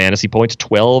double-digit fantasy points,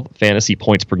 12 fantasy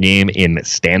points per game in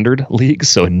standard leagues,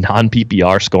 so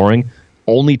non-PPR scoring.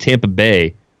 Only Tampa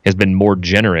Bay has been more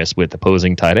generous with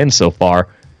opposing tight ends so far.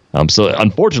 So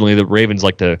unfortunately, the Ravens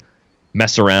like to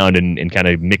mess around and kind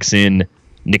of mix in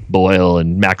Nick Boyle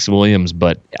and Max Williams,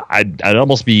 but I'd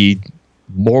almost be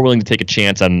more willing to take a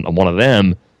chance on one of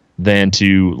them than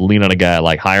to lean on a guy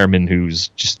like Hireman, who's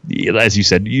just, as you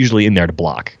said, usually in there to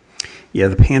block. Yeah,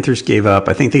 the Panthers gave up.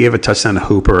 I think they gave a touchdown to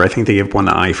Hooper. I think they gave up one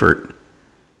to Eifert.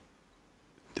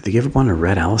 Did they give up one to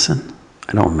Red Allison?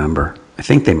 I don't remember. I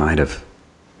think they might have.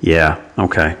 Yeah,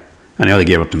 okay. I know they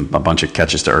gave up a bunch of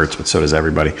catches to Ertz, but so does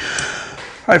everybody. All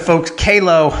right, folks,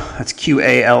 Qalo, that's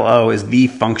Qalo, is the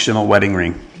functional wedding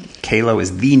ring. Qalo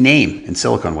is the name in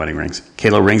silicone wedding rings.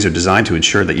 Qalo rings are designed to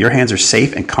ensure that your hands are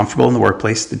safe and comfortable in the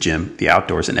workplace, the gym, the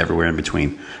outdoors, and everywhere in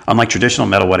between. Unlike traditional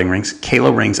metal wedding rings,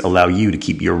 Qalo rings allow you to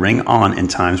keep your ring on in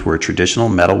times where a traditional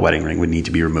metal wedding ring would need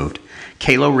to be removed.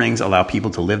 Qalo rings allow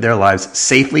people to live their lives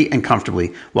safely and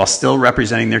comfortably while still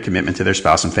representing their commitment to their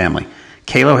spouse and family.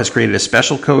 Qalo has created a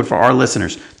special code for our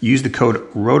listeners. Use the code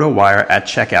ROTOWIRE at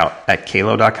checkout at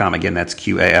Qalo.com. Again, that's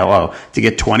Qalo, to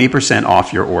get 20%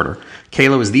 off your order.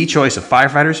 Qalo is the choice of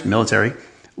firefighters, military,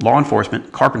 law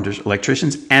enforcement, carpenters,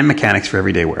 electricians, and mechanics for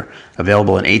everyday wear.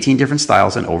 Available in 18 different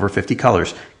styles and over 50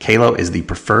 colors, Qalo is the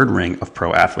preferred ring of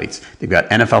pro athletes. They've got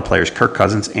NFL players Kirk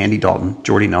Cousins, Andy Dalton,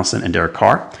 Jordy Nelson, and Derek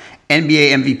Carr,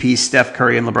 NBA MVPs Steph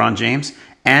Curry and LeBron James,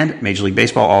 and Major League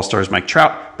Baseball All-Stars Mike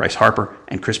Trout, Bryce Harper,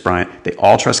 and Chris Bryant. They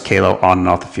all trust Qalo on and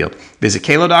off the field. Visit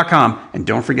Qalo.com and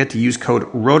don't forget to use code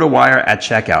ROTOWIRE at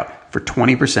checkout for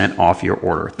 20% off your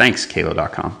order. Thanks,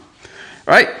 Qalo.com.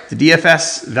 All right, the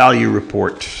DFS value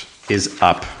report is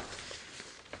up.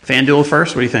 FanDuel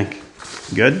first, what do you think?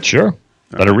 Good? Sure.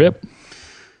 Let it rip.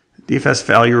 DFS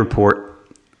value report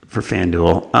for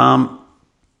FanDuel.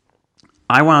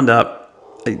 I wound up,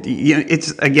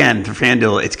 it's, again, for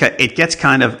FanDuel, it gets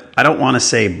kind of, I don't want to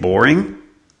say boring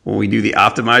when we do the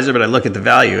optimizer, but I look at the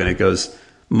value and it goes,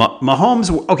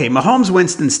 Mahomes,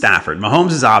 Winston, Stafford.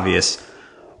 Mahomes is obvious.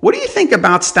 What do you think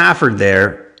about Stafford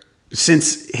there,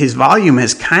 since his volume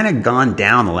has kind of gone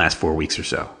down the last 4 weeks or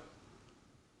so?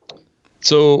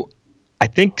 So I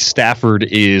think Stafford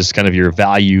is kind of your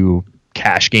value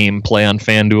cash game play on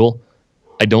FanDuel.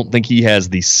 I don't think he has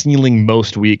the ceiling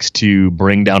most weeks to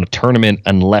bring down a tournament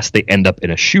unless they end up in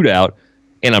a shootout.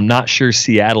 And I'm not sure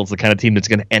Seattle's the kind of team that's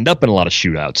going to end up in a lot of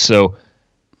shootouts. So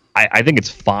I think it's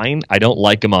fine. I don't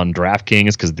like him on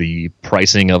DraftKings because the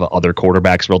pricing of other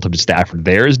quarterbacks relative to Stafford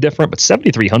there is different. But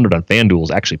 $7,300 on FanDuel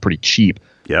is actually pretty cheap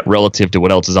relative to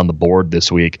what else is on the board this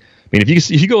week. I mean,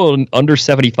 if you go under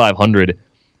 $7,500,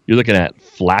 you're looking at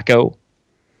Flacco.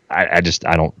 I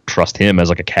don't trust him as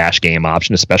like a cash game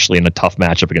option, especially in a tough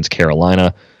matchup against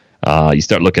Carolina. You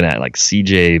start looking at like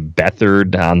CJ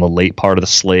Beathard on the late part of the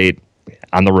slate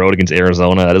on the road against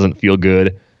Arizona. That doesn't feel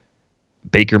good.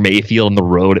 Baker Mayfield on the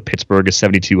road at Pittsburgh is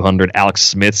 $7,200. Alex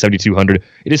Smith, $7,200.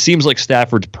 It just seems like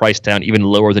Stafford's priced down even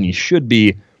lower than he should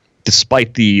be,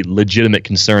 despite the legitimate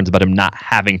concerns about him not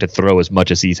having to throw as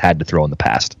much as he's had to throw in the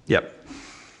past. Yep.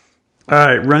 All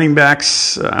right, running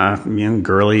backs,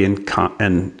 Gurley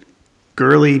and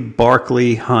Gurley,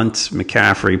 Barkley, Hunt,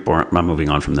 McCaffrey. I'm moving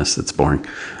on from this. That's boring.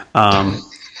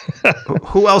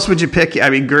 Who else would you pick?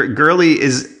 I mean, Gurley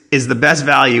is the best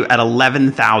value at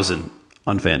 $11,000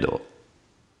 on FanDuel.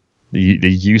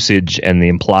 The usage and the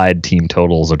implied team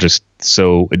totals are just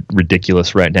so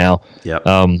ridiculous right now. Yep.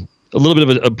 A little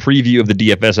bit of a preview of the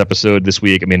DFS episode this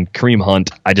week. I mean, Kareem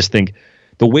Hunt, I just think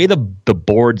the way the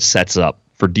board sets up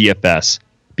for DFS,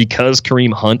 because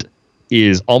Kareem Hunt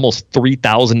is almost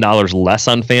 $3,000 less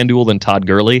on FanDuel than Todd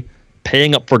Gurley,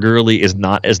 paying up for Gurley is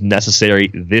not as necessary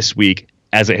this week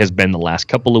as it has been the last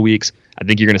couple of weeks. I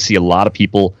think you're going to see a lot of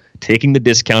people taking the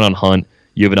discount on Hunt.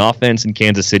 You have an offense in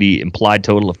Kansas City, implied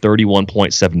total of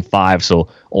 31.75, so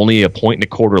only a point and a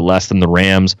quarter less than the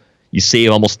Rams. You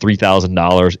save almost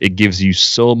 $3,000. It gives you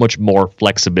so much more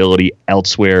flexibility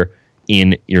elsewhere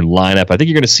in your lineup. I think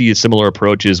you're going to see similar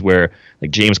approaches where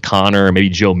like James Conner, maybe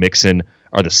Joe Mixon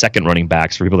are the second running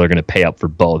backs for people that are going to pay up for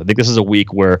both. I think this is a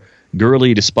week where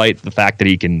Gurley, despite the fact that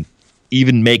he can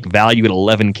even make value at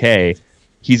 $11K,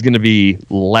 he's going to be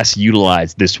less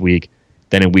utilized this week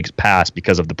than in weeks past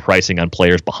because of the pricing on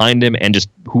players behind him and just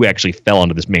who actually fell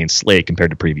onto this main slate compared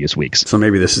to previous weeks. So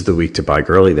maybe this is the week to buy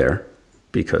Gurley there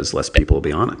because less people will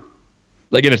be on it.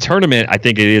 Like in a tournament, I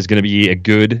think it is going to be a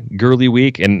good Gurley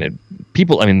week. And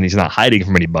people, I mean, he's not hiding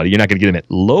from anybody. You're not going to get him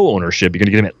at low ownership. You're going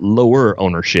to get him at lower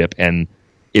ownership. And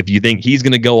if you think he's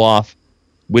going to go off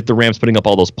with the Rams putting up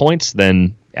all those points,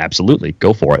 then absolutely,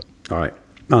 go for it. All right.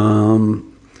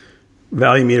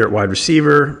 Value meter at wide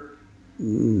receiver.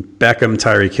 Beckham,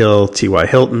 Tyreek Hill, T.Y.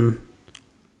 Hilton.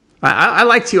 I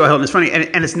like T.Y. Hilton. It's funny,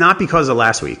 and it's not because of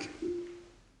last week.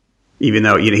 Even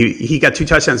though he got 2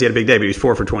 touchdowns, he had a big day, but he was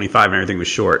 4 for 25 and everything was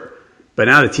short. But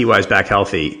now that T.Y.'s back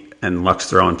healthy and Luck's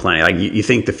throwing plenty, like you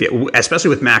think especially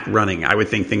with Mac running, I would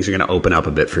think things are going to open up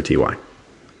a bit for T.Y.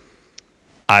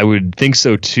 I would think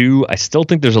so too. I still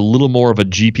think there's a little more of a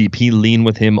GPP lean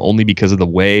with him, only because of the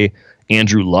way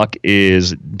Andrew Luck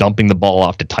is dumping the ball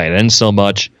off to tight end so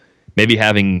much. Maybe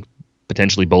having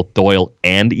potentially both Doyle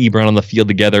and Ebron on the field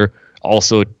together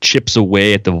also chips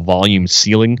away at the volume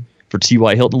ceiling for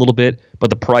T.Y. Hilton a little bit, but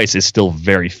the price is still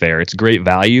very fair. It's great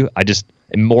value. I just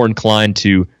am more inclined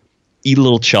to eat a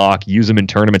little chalk, use him in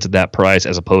tournaments at that price,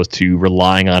 as opposed to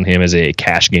relying on him as a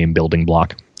cash game building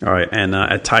block. All right, and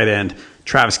at tight end,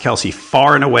 Travis Kelce,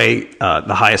 far and away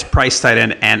the highest price tight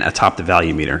end and atop the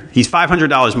value meter. He's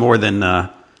 $500 more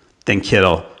than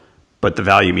Kittle, but the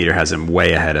value meter has him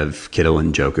way ahead of Kittle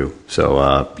and Njoku.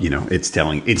 So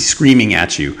it's screaming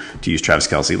at you to use Travis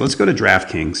Kelce. Let's go to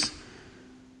DraftKings.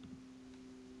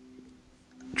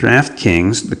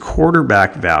 DraftKings, the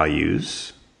quarterback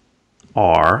values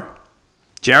are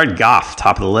Jared Goff,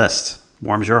 top of the list.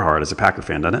 Warms your heart as a Packer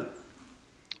fan, doesn't it?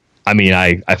 I mean,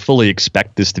 I fully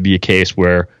expect this to be a case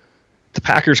where the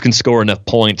Packers can score enough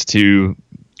points to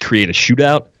create a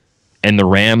shootout, and the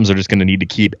Rams are just going to need to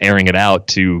keep airing it out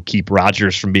to keep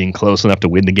Rodgers from being close enough to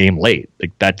win the game late.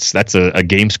 Like that's a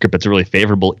game script that's really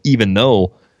favorable, even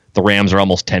though the Rams are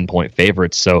almost 10-point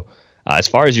favorites. So as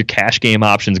far as your cash game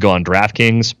options go on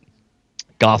DraftKings,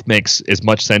 Goff makes as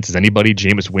much sense as anybody.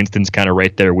 Jameis Winston's kind of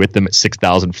right there with them at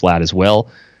 6,000 flat as well.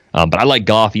 But I like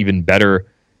Goff even better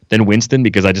than Winston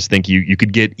because I just think you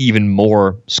could get even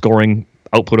more scoring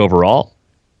output overall.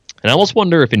 And I almost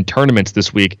wonder if in tournaments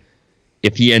this week,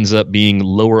 if he ends up being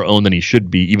lower owned than he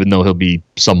should be, even though he'll be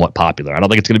somewhat popular. I don't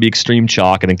think it's going to be extreme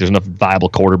chalk. I think there's enough viable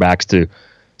quarterbacks to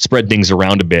spread things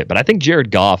around a bit. But I think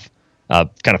Jared Goff kind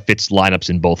of fits lineups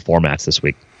in both formats this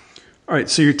week. All right,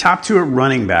 so your top two at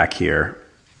running back here.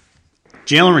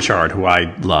 Jalen Richard, who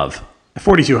I love. At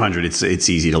 4,200, it's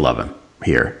easy to love him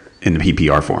here in the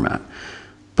PPR format.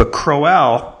 But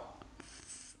Crowell,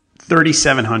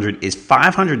 3,700, is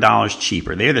 $500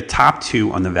 cheaper. They're the top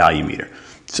two on the value meter.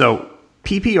 So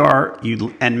PPR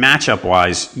and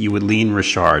matchup-wise, you would lean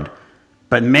Richard.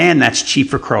 But, man, that's cheap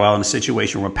for Crowell in a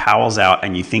situation where Powell's out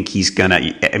and you think he's going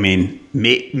to – I mean,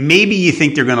 maybe you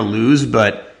think they're going to lose,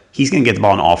 but he's going to get the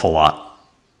ball an awful lot.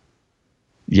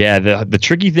 Yeah, the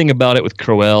tricky thing about it with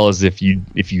Crowell is if you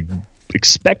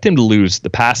expect him to lose the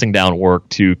passing down work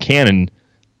to Cannon,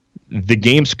 the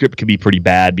game script could be pretty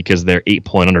bad because they're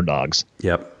 8-point underdogs.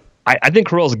 Yep. I think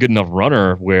Crowell's a good enough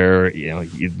runner where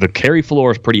the carry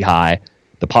floor is pretty high.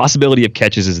 The possibility of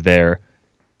catches is there.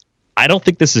 I don't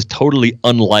think this is totally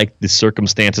unlike the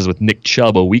circumstances with Nick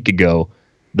Chubb a week ago.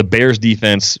 The Bears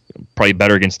defense probably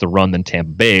better against the run than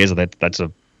Tampa Bay, so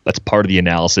that's part of the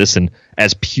analysis. And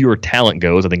as pure talent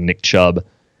goes, I think Nick Chubb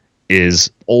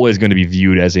is always going to be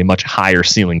viewed as a much higher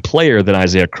ceiling player than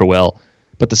Isaiah Crowell.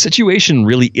 But the situation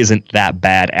really isn't that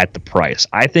bad at the price.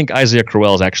 I think Isaiah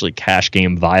Crowell is actually cash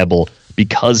game viable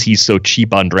because he's so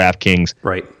cheap on DraftKings,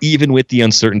 right? Even with the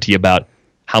uncertainty about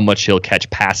how much he'll catch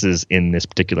passes in this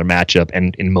particular matchup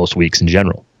and in most weeks in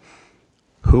general.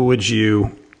 Who would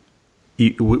you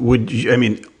I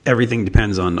mean, everything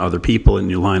depends on other people in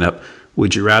your lineup.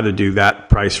 Would you rather do that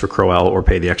price for Crowell or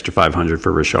pay the extra $500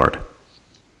 for Richard?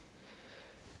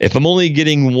 If I'm only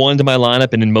getting one to my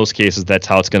lineup, and in most cases that's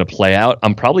how it's going to play out,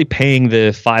 I'm probably paying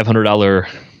the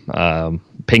 $500,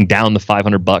 paying down the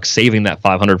 $500, saving that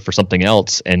 $500 for something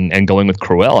else, and going with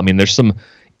Crowell. I mean, there's some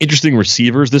interesting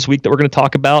receivers this week that we're going to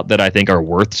talk about that I think are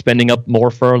worth spending up more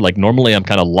for. Like normally I'm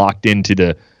kind of locked into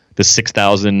the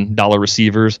 $6,000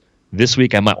 receivers. This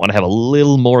week I might want to have a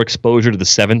little more exposure to the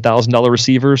 $7,000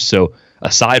 receivers. So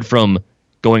aside from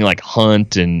going like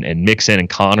Hunt and Mixon and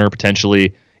Connor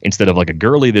potentially instead of like a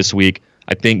Gurley this week,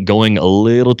 I think going a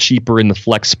little cheaper in the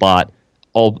flex spot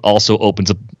also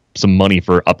opens up some money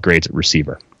for upgrades at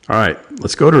receiver. All right,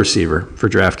 let's go to receiver for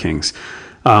DraftKings.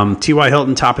 T.Y.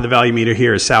 Hilton, top of the value meter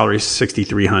here. His salary is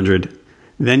 $6,300.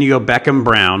 Then you go Beckham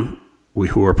Brown,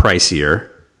 who are pricier.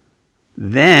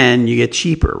 Then you get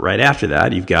cheaper. Right after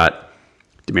that, you've got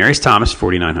Demaryius Thomas,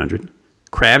 $4,900.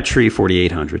 Crabtree,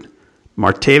 $4,800.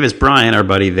 Martavis Bryant, our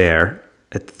buddy there,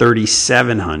 at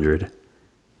 $3,700.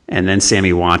 And then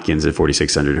Sammy Watkins at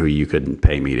 $4,600, who you couldn't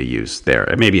pay me to use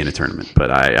there. Maybe in a tournament, but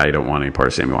I don't want any part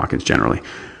of Sammy Watkins generally.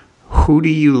 Who do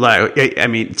you like? I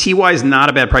mean, T.Y. is not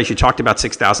a bad price. You talked about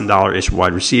 $6,000-ish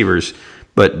wide receivers,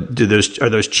 but are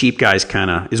those cheap guys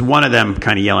is one of them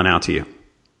kind of yelling out to you?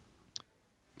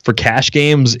 For cash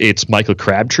games, it's Michael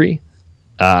Crabtree.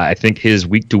 I think his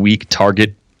week-to-week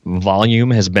target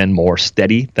volume has been more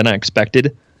steady than I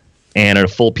expected. And in a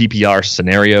full PPR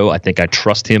scenario, I think I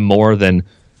trust him more than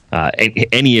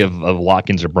any of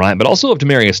Watkins or Bryant, but also of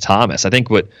Demaryius Thomas. I think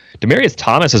what Demaryius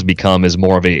Thomas has become is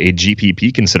more of a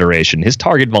GPP consideration. His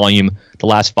target volume the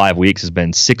last 5 weeks has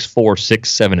been 6, 4, 6,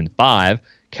 7, and 5.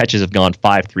 Catches have gone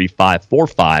 5, 3, 5, 4,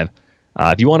 5.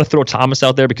 If you want to throw Thomas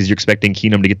out there because you're expecting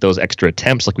Keenum to get those extra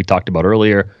attempts like we talked about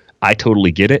earlier, I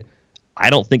totally get it. I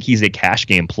don't think he's a cash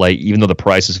game play, even though the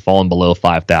price has fallen below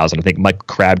 5,000. I think Mike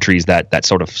Crabtree's that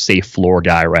sort of safe floor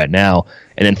guy right now.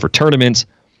 And then for tournaments,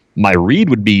 my read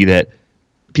would be that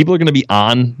people are going to be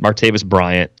on Martavis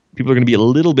Bryant. People are going to be a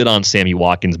little bit on Sammy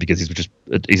Watkins because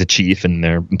he's a Chief and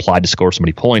they're implied to score so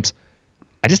many points.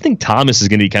 I just think Thomas is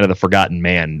going to be kind of the forgotten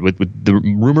man. With the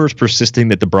rumors persisting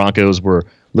that the Broncos were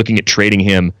looking at trading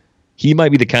him, he might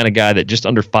be the kind of guy that just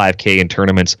under 5K in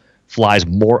tournaments flies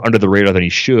more under the radar than he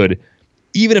should.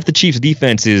 Even if the Chiefs'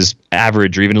 defense is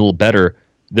average or even a little better,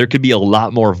 there could be a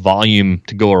lot more volume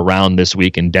to go around this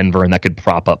week in Denver, and that could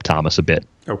prop up Thomas a bit.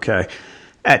 Okay.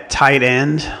 At tight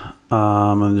end,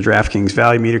 on the DraftKings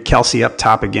value meter, Kelsey up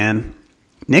top again.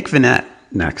 Nick Vannett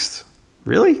next.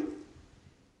 Really?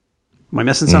 Am I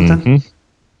missing something?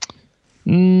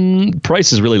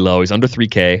 Price is really low. He's under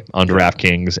 3K on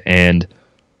DraftKings, and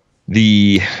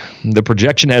the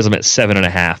projection has him at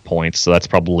 7.5 points, so that's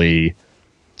probably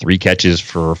 3 catches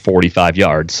for 45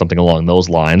 yards, something along those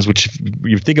lines, which if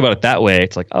you think about it that way,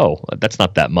 it's like, oh, that's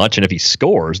not that much. And if he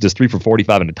scores, does 3 for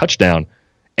 45 and a touchdown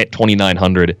at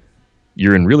 2,900,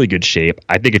 you're in really good shape.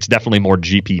 I think it's definitely more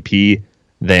GPP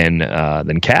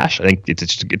than cash. I think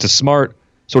it's a smart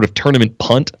sort of tournament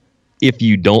punt if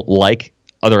you don't like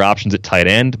other options at tight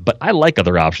end, but I like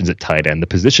other options at tight end. The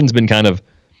position's been kind of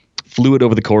fluid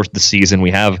over the course of the season. We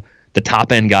have the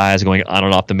top end guys going on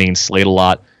and off the main slate a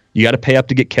lot. You got to pay up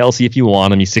to get Kelsey if you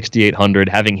want him. He's 6,800.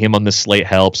 Having him on the slate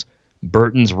helps.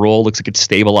 Burton's role looks like it's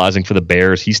stabilizing for the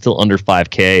Bears. He's still under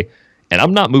 5K. And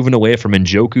I'm not moving away from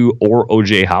Njoku or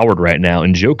OJ Howard right now.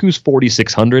 Njoku's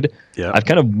 4,600. Yeah. I've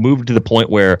kind of moved to the point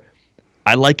where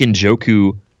I like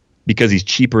Njoku because he's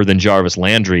cheaper than Jarvis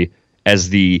Landry as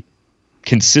the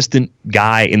consistent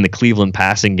guy in the Cleveland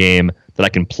passing game that I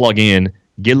can plug in,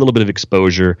 get a little bit of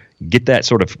exposure, get that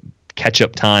sort of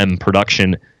catch-up time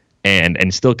production,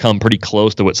 and still come pretty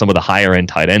close to what some of the higher-end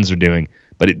tight ends are doing.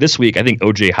 But this week, I think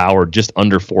O.J. Howard, just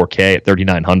under 4K at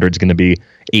 3,900, is going to be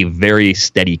a very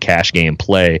steady cash game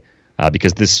play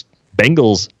because this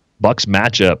Bengals-Bucks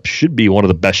matchup should be one of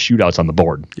the best shootouts on the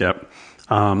board. Yep.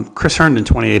 Chris Herndon,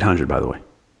 2,800, by the way.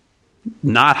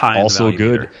 Not high. Also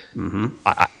good. Mm-hmm.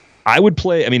 I would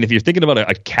play, I mean, if you're thinking about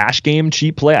a cash game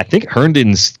cheap play, I think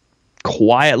Herndon's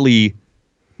quietly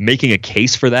making a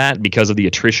case for that because of the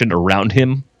attrition around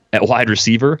him at wide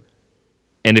receiver.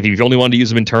 And if you only wanted to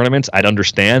use him in tournaments, I'd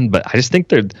understand. But I just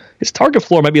think his target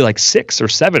floor might be like 6 or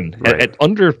 7 right. At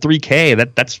under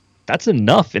 3K. That's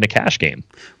enough in a cash game.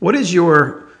 What is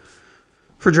your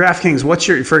for DraftKings? What's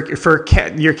your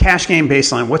your cash game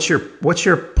baseline? What's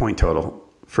your point total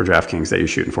for DraftKings that you're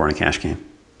shooting for in a cash game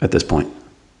at this point?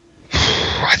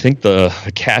 I think the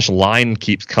cash line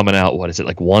keeps coming out. What is it,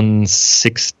 like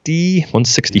 160,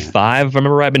 165? Yeah. I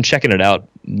remember I've been checking it out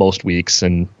most weeks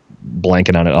and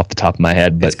blanking on it off the top of my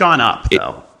head. But it's gone up,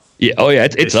 though.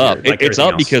 It's up. Like it's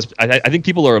up because I think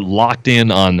people are locked in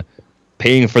on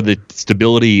paying for the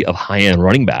stability of high-end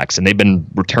running backs, and they've been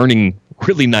returning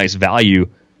really nice value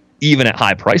even at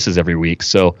high prices every week.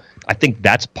 So I think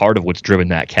that's part of what's driven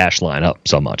that cash line up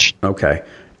so much. Okay.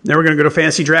 Now we're going to go to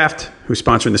Fantasy Draft, who's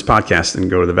sponsoring this podcast,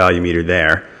 and go to the value meter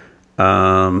there.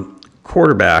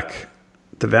 Quarterback,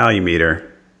 the value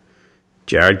meter,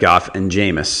 Jared Goff and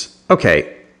Jameis.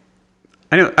 Okay.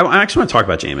 I actually want to talk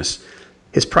about Jameis.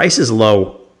 His price is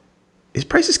low. His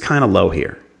price is kind of low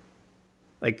here.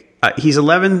 Like he's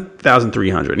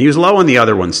 11,300. And he was low on the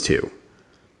other ones too.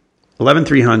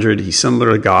 11,300. He's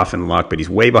similar to Goff and Luck, but he's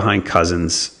way behind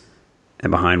Cousins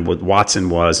and behind what Watson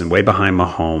was and way behind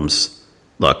Mahomes.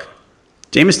 Look,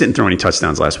 Jameis didn't throw any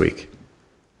touchdowns last week.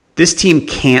 This team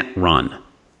can't run.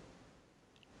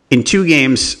 In 2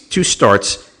 games, 2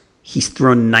 starts, he's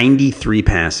thrown 93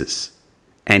 passes,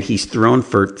 and he's thrown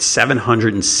for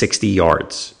 760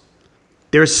 yards.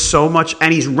 There's so much,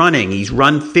 and he's running. He's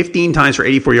run 15 times for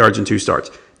 84 yards in 2 starts.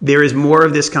 There is more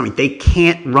of this coming. They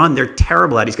can't run. They're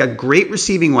terrible at it. He's got great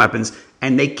receiving weapons,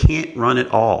 and they can't run at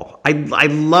all. I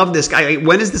love this guy.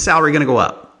 When is the salary going to go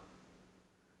up?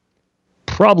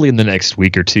 Probably in the next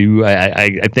week or two.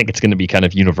 I think it's going to be kind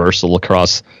of universal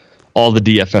across all the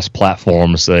DFS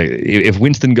platforms. If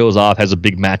Winston goes off, has a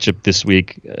big matchup this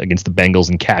week against the Bengals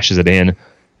and cashes it in,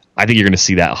 I think you're going to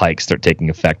see that hike start taking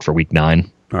effect for week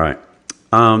 9. All right.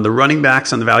 The running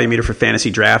backs on the value meter for Fantasy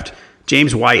Draft,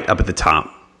 James White up at the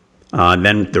top.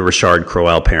 Then the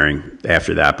Richard-Crowell pairing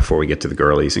after that before we get to the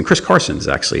girlies. And Chris Carson's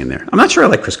actually in there. I'm not sure I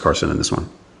like Chris Carson in this one.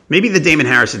 Maybe the Damon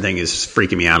Harrison thing is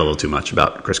freaking me out a little too much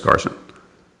about Chris Carson.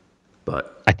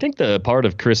 But I think the part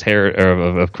of Chris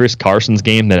Carson's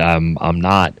game that I'm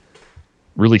not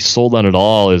really sold on at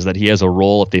all is that he has a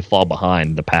role if they fall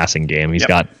behind the passing game. He's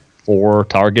got 4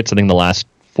 targets, I think, the last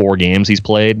 4 games he's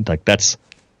played. Like that's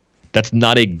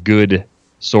not a good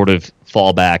sort of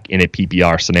fallback in a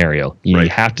PPR scenario. You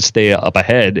have to stay up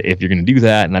ahead if you're going to do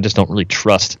that, and I just don't really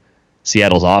trust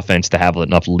Seattle's offense to have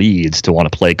enough leads to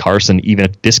want to play Carson even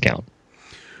at discount.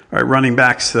 All right, running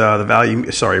backs,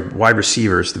 wide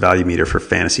receivers, the value meter for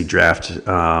fantasy draft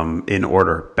in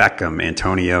order: Beckham,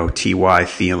 Antonio, T.Y.,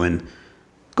 Thielen,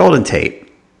 Golden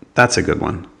Tate. That's a good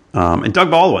one. And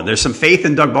Doug Baldwin. There's some faith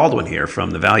in Doug Baldwin here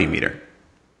from the value meter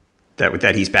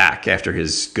that he's back after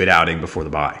his good outing before the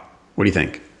bye. What do you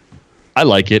think? I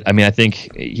like it. I mean, I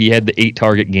think he had the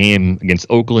 8-target game against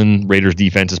Oakland. Raiders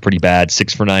defense is pretty bad,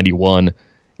 6 for 91.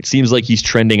 It seems like he's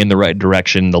trending in the right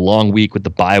direction. The long week with the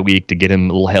bye week to get him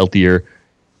a little healthier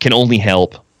can only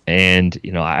help. And,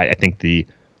 I think the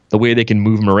way they can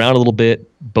move him around a little bit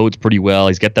bodes pretty well.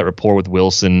 He's got that rapport with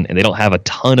Wilson, and they don't have a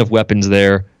ton of weapons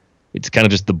there. It's kind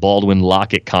of just the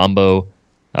Baldwin-Lockett combo.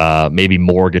 Maybe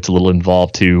Moore gets a little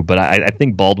involved too, but I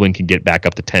think Baldwin can get back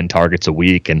up to 10 targets a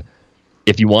week. And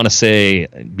if you want to say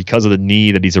because of the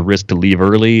knee that he's a risk to leave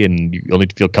early and you only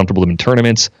feel comfortable in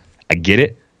tournaments, I get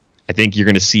it. I think you're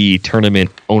going to see tournament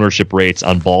ownership rates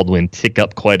on Baldwin tick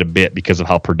up quite a bit because of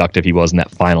how productive he was in that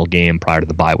final game prior to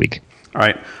the bye week. All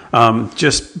right.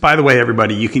 Just by the way,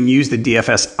 everybody, you can use the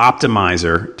DFS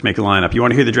optimizer to make a lineup. You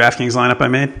want to hear the DraftKings lineup I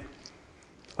made?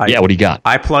 What do you got?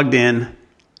 I plugged in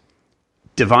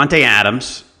Devontae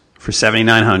Adams for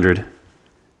 7,900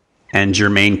 and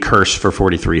Jermaine Kearse for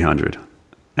 4,300.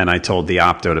 And I told the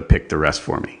Opto to pick the rest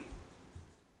for me.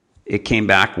 It came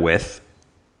back with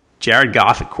Jared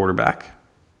Goff at quarterback,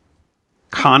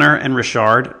 Connor and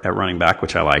Richard at running back,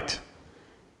 which I liked.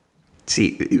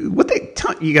 See, you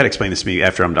got to explain this to me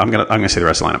after I'm going to say the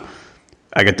rest of the lineup.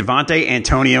 I got Devontae,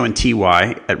 Antonio, and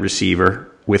T.Y. at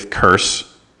receiver with Kearse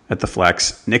at the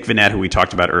flex, Nick Vannett, who we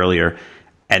talked about earlier,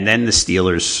 and then the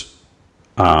Steelers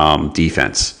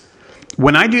defense.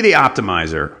 When I do the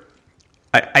optimizer,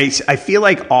 I feel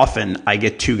like often I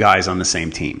get 2 guys on the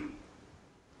same team.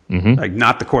 Mm-hmm. Like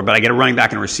not the core, but I get a running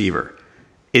back and a receiver.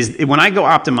 When I go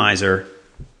optimizer,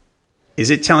 is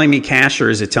it telling me cash or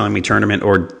is it telling me tournament,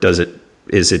 or is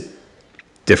it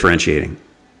differentiating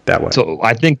that way? So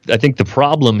I think the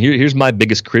problem here's my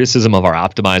biggest criticism of our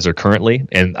optimizer currently,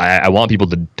 and I want people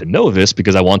to know this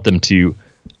because I want them to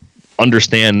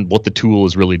understand what the tool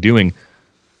is really doing.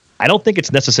 I don't think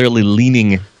it's necessarily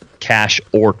leaning cash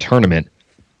or tournament.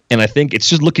 And I think it's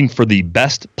just looking for the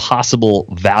best possible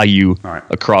value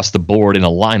across the board in a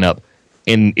lineup.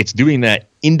 And it's doing that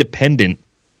independent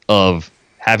of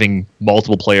having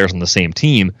multiple players on the same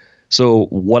team. So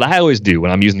what I always do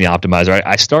when I'm using the optimizer,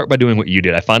 I start by doing what you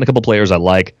did. I find a couple players I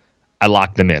like. I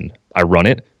lock them in. I run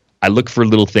it. I look for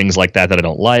little things like that I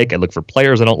don't like. I look for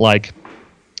players I don't like.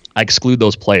 I exclude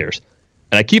those players.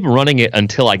 And I keep running it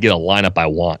until I get a lineup I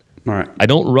want. All right. I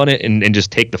don't run it and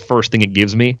just take the first thing it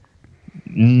gives me.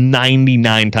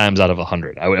 99 times out of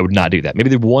 100, I would not do that.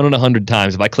 Maybe 1 in 100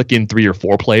 times, if I click in 3 or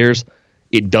 4 players,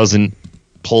 it doesn't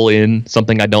pull in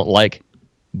something I don't like.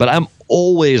 But I'm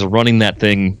always running that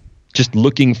thing, just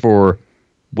looking for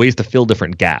ways to fill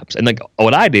different gaps. And like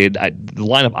what I did, the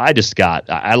lineup I just got,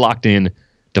 I locked in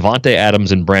Devontae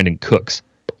Adams and Brandon Cooks.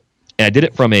 And I did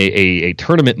it from a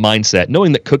tournament mindset,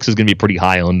 knowing that Cooks is going to be pretty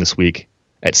high on this week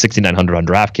at 6,900 on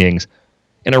DraftKings.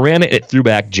 And I ran it. It threw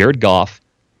back Jared Goff.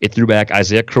 It threw back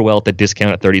Isaiah Crowell at the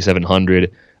discount at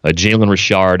 3,700, Jalen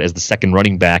Richard as the second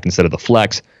running back instead of the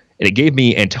flex. And it gave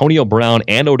me Antonio Brown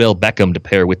and Odell Beckham to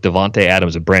pair with Devontae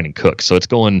Adams and Brandon Cooks. So it's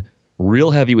going real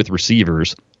heavy with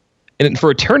receivers. And for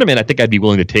a tournament, I think I'd be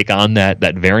willing to take on that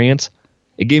variance.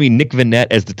 It gave me Nick Vannett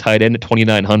as the tight end at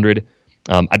 2,900.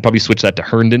 I'd probably switch that to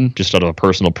Herndon just out of a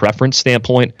personal preference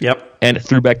standpoint. Yep. And it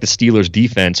threw back the Steelers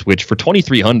defense, which for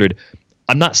 2,300,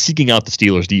 I'm not seeking out the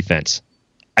Steelers defense.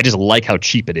 I just like how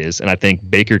cheap it is, and I think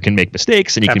Baker can make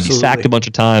mistakes, and he can be sacked a bunch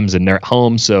of times, and they're at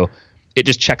home, so it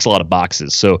just checks a lot of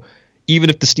boxes. So even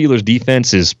if the Steelers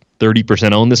defense is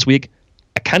 30% owned this week,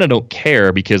 I kind of don't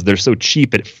care because they're so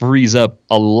cheap, it frees up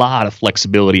a lot of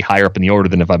flexibility higher up in the order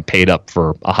than if I'm paid up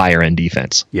for a higher-end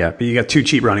defense. Yeah, but you got 2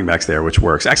 cheap running backs there, which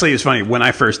works. Actually, it's funny. When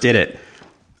I first did it,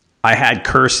 I had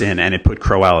Kearse in, and it put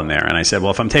Crowell in there, and I said,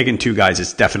 well, if I'm taking 2 guys,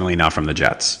 it's definitely not from the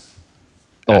Jets.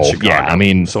 Oh, Chicago. Yeah, I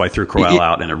mean... So I threw Crowell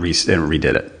out and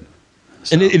redid it.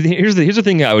 So. And here's the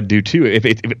thing I would do too. If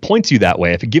it points you that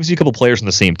way, if it gives you a couple players on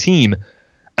the same team,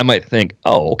 I might think,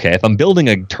 oh, okay, if I'm building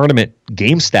a tournament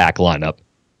game stack lineup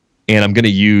and I'm going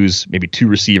to use maybe 2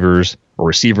 receivers, a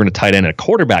receiver and a tight end and a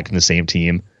quarterback in the same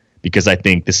team, because I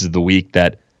think this is the week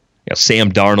that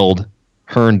Sam Darnold,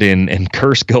 Herndon, and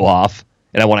Kearse go off,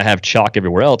 and I want to have chalk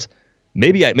everywhere else.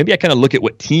 Maybe I kind of look at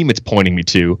what team it's pointing me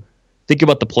to, think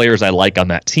about the players I like on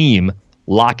that team,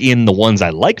 lock in the ones I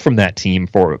like from that team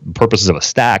for purposes of a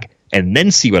stack, and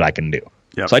then see what I can do.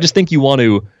 Yep. So I just think you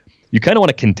kind of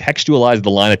want to contextualize the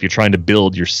lineup you're trying to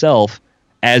build yourself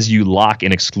as you lock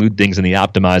and exclude things in the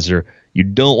optimizer. You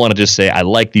don't want to just say, I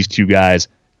like these 2 guys,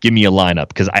 give me a lineup.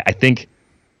 Because I think,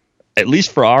 at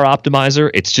least for our optimizer,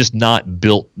 it's just not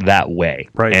built that way.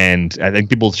 Right. And I think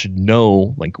people should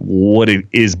know like what it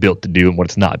is built to do and what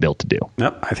it's not built to do.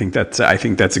 Yep, I think that's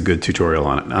a good tutorial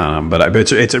on it. But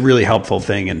it's a really helpful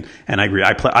thing, and I agree.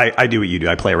 I do what you do.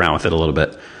 I play around with it a little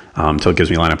bit until it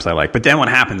gives me lineups I like. But then what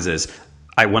happens is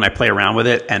when I play around with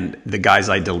it and the guys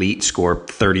I delete score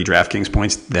 30 DraftKings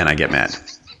points, then I get mad.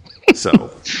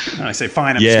 So I say,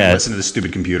 fine, I'm just going to listen to this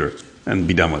stupid computer and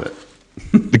be done with it.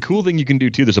 The cool thing you can do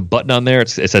too, there's a button on there. It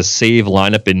says save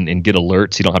lineup and get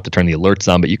alerts. You don't have to turn the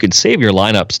alerts on, but you can save your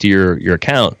lineups to your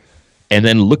account and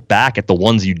then look back at the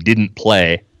ones you didn't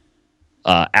play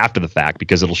after the fact,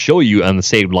 because it'll show you on the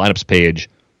saved lineups page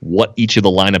what each of the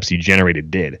lineups you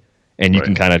generated did. And you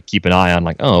can kind of keep an eye on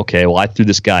like, oh, okay, well, I threw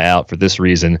this guy out for this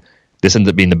reason. This ends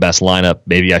up being the best lineup.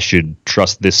 Maybe I should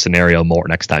trust this scenario more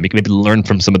next time. You can maybe learn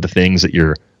from some of the things that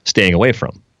you're staying away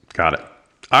from. Got it.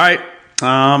 All right.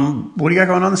 What do you got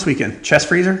going on this weekend? Chest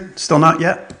freezer? Still not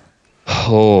yet?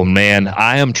 Oh, man.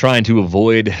 I am trying to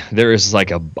avoid, there is like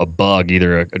a bug,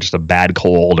 either just a bad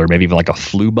cold or maybe even like a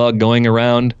flu bug going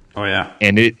around. Oh, yeah.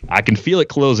 And I can feel it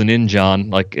closing in,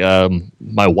 John. Like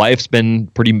my wife's been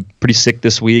pretty sick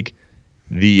this week.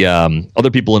 The other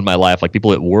people in my life, like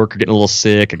people at work, are getting a little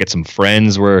sick. I get some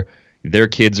friends where their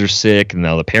kids are sick, and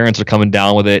now the parents are coming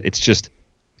down with it.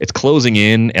 It's closing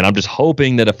in, and I'm just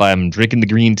hoping that if I'm drinking the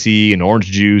green tea and orange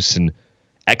juice and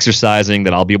exercising,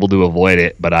 that I'll be able to avoid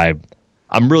it. But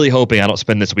I'm really hoping I don't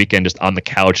spend this weekend just on the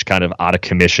couch, kind of out of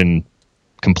commission,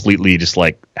 completely just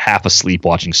like half asleep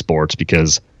watching sports,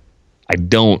 because I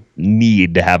don't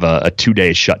need to have a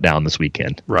 2-day shutdown this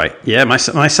weekend. Right. Yeah, my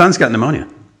son's got pneumonia.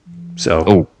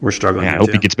 So we're struggling. Yeah, I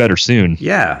hope he gets better soon.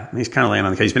 Yeah, he's kind of laying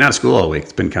on the couch. He's been out of school all week.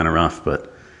 It's been kind of rough,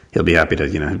 but he'll be happy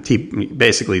to,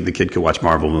 basically the kid could watch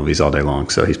Marvel movies all day long.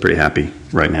 So he's pretty happy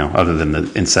right now, other than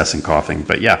the incessant coughing.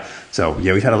 But we've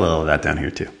had a little of that down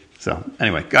here too. So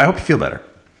anyway, I hope you feel better.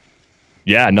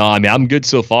 Yeah, no, I mean, I'm good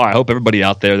so far. I hope everybody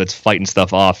out there that's fighting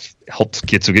stuff off helps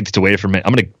get away from it.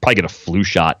 I'm going to probably get a flu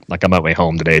shot like on my way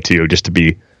home today too, just to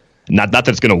be, not that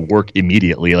it's going to work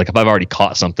immediately. Like if I've already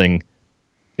caught something,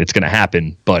 it's going to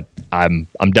happen, but I'm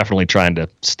definitely trying to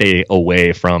stay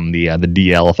away from the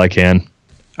DL if I can.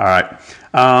 All right.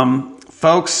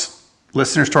 Folks,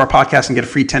 listeners to our podcast can get a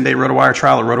free 10-day RotoWire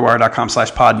trial at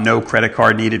rotowire.com/pod. No credit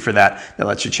card needed for that. That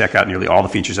lets you check out nearly all the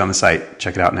features on the site.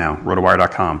 Check it out now,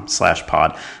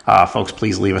 rotowire.com/pod. Folks,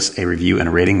 please leave us a review and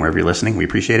a rating wherever you're listening. We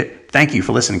appreciate it. Thank you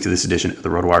for listening to this edition of the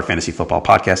RotoWire Fantasy Football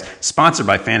Podcast, sponsored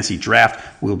by Fantasy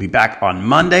Draft. We'll be back on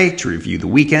Monday to review the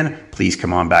weekend. Please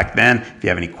come on back then. If you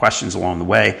have any questions along the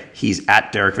way, he's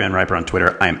at Derek Van Riper on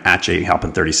Twitter. I am at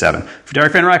JHalpin37. For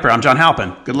Derek Van Riper, I'm John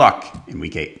Halpin. Good luck in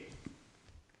Week 8.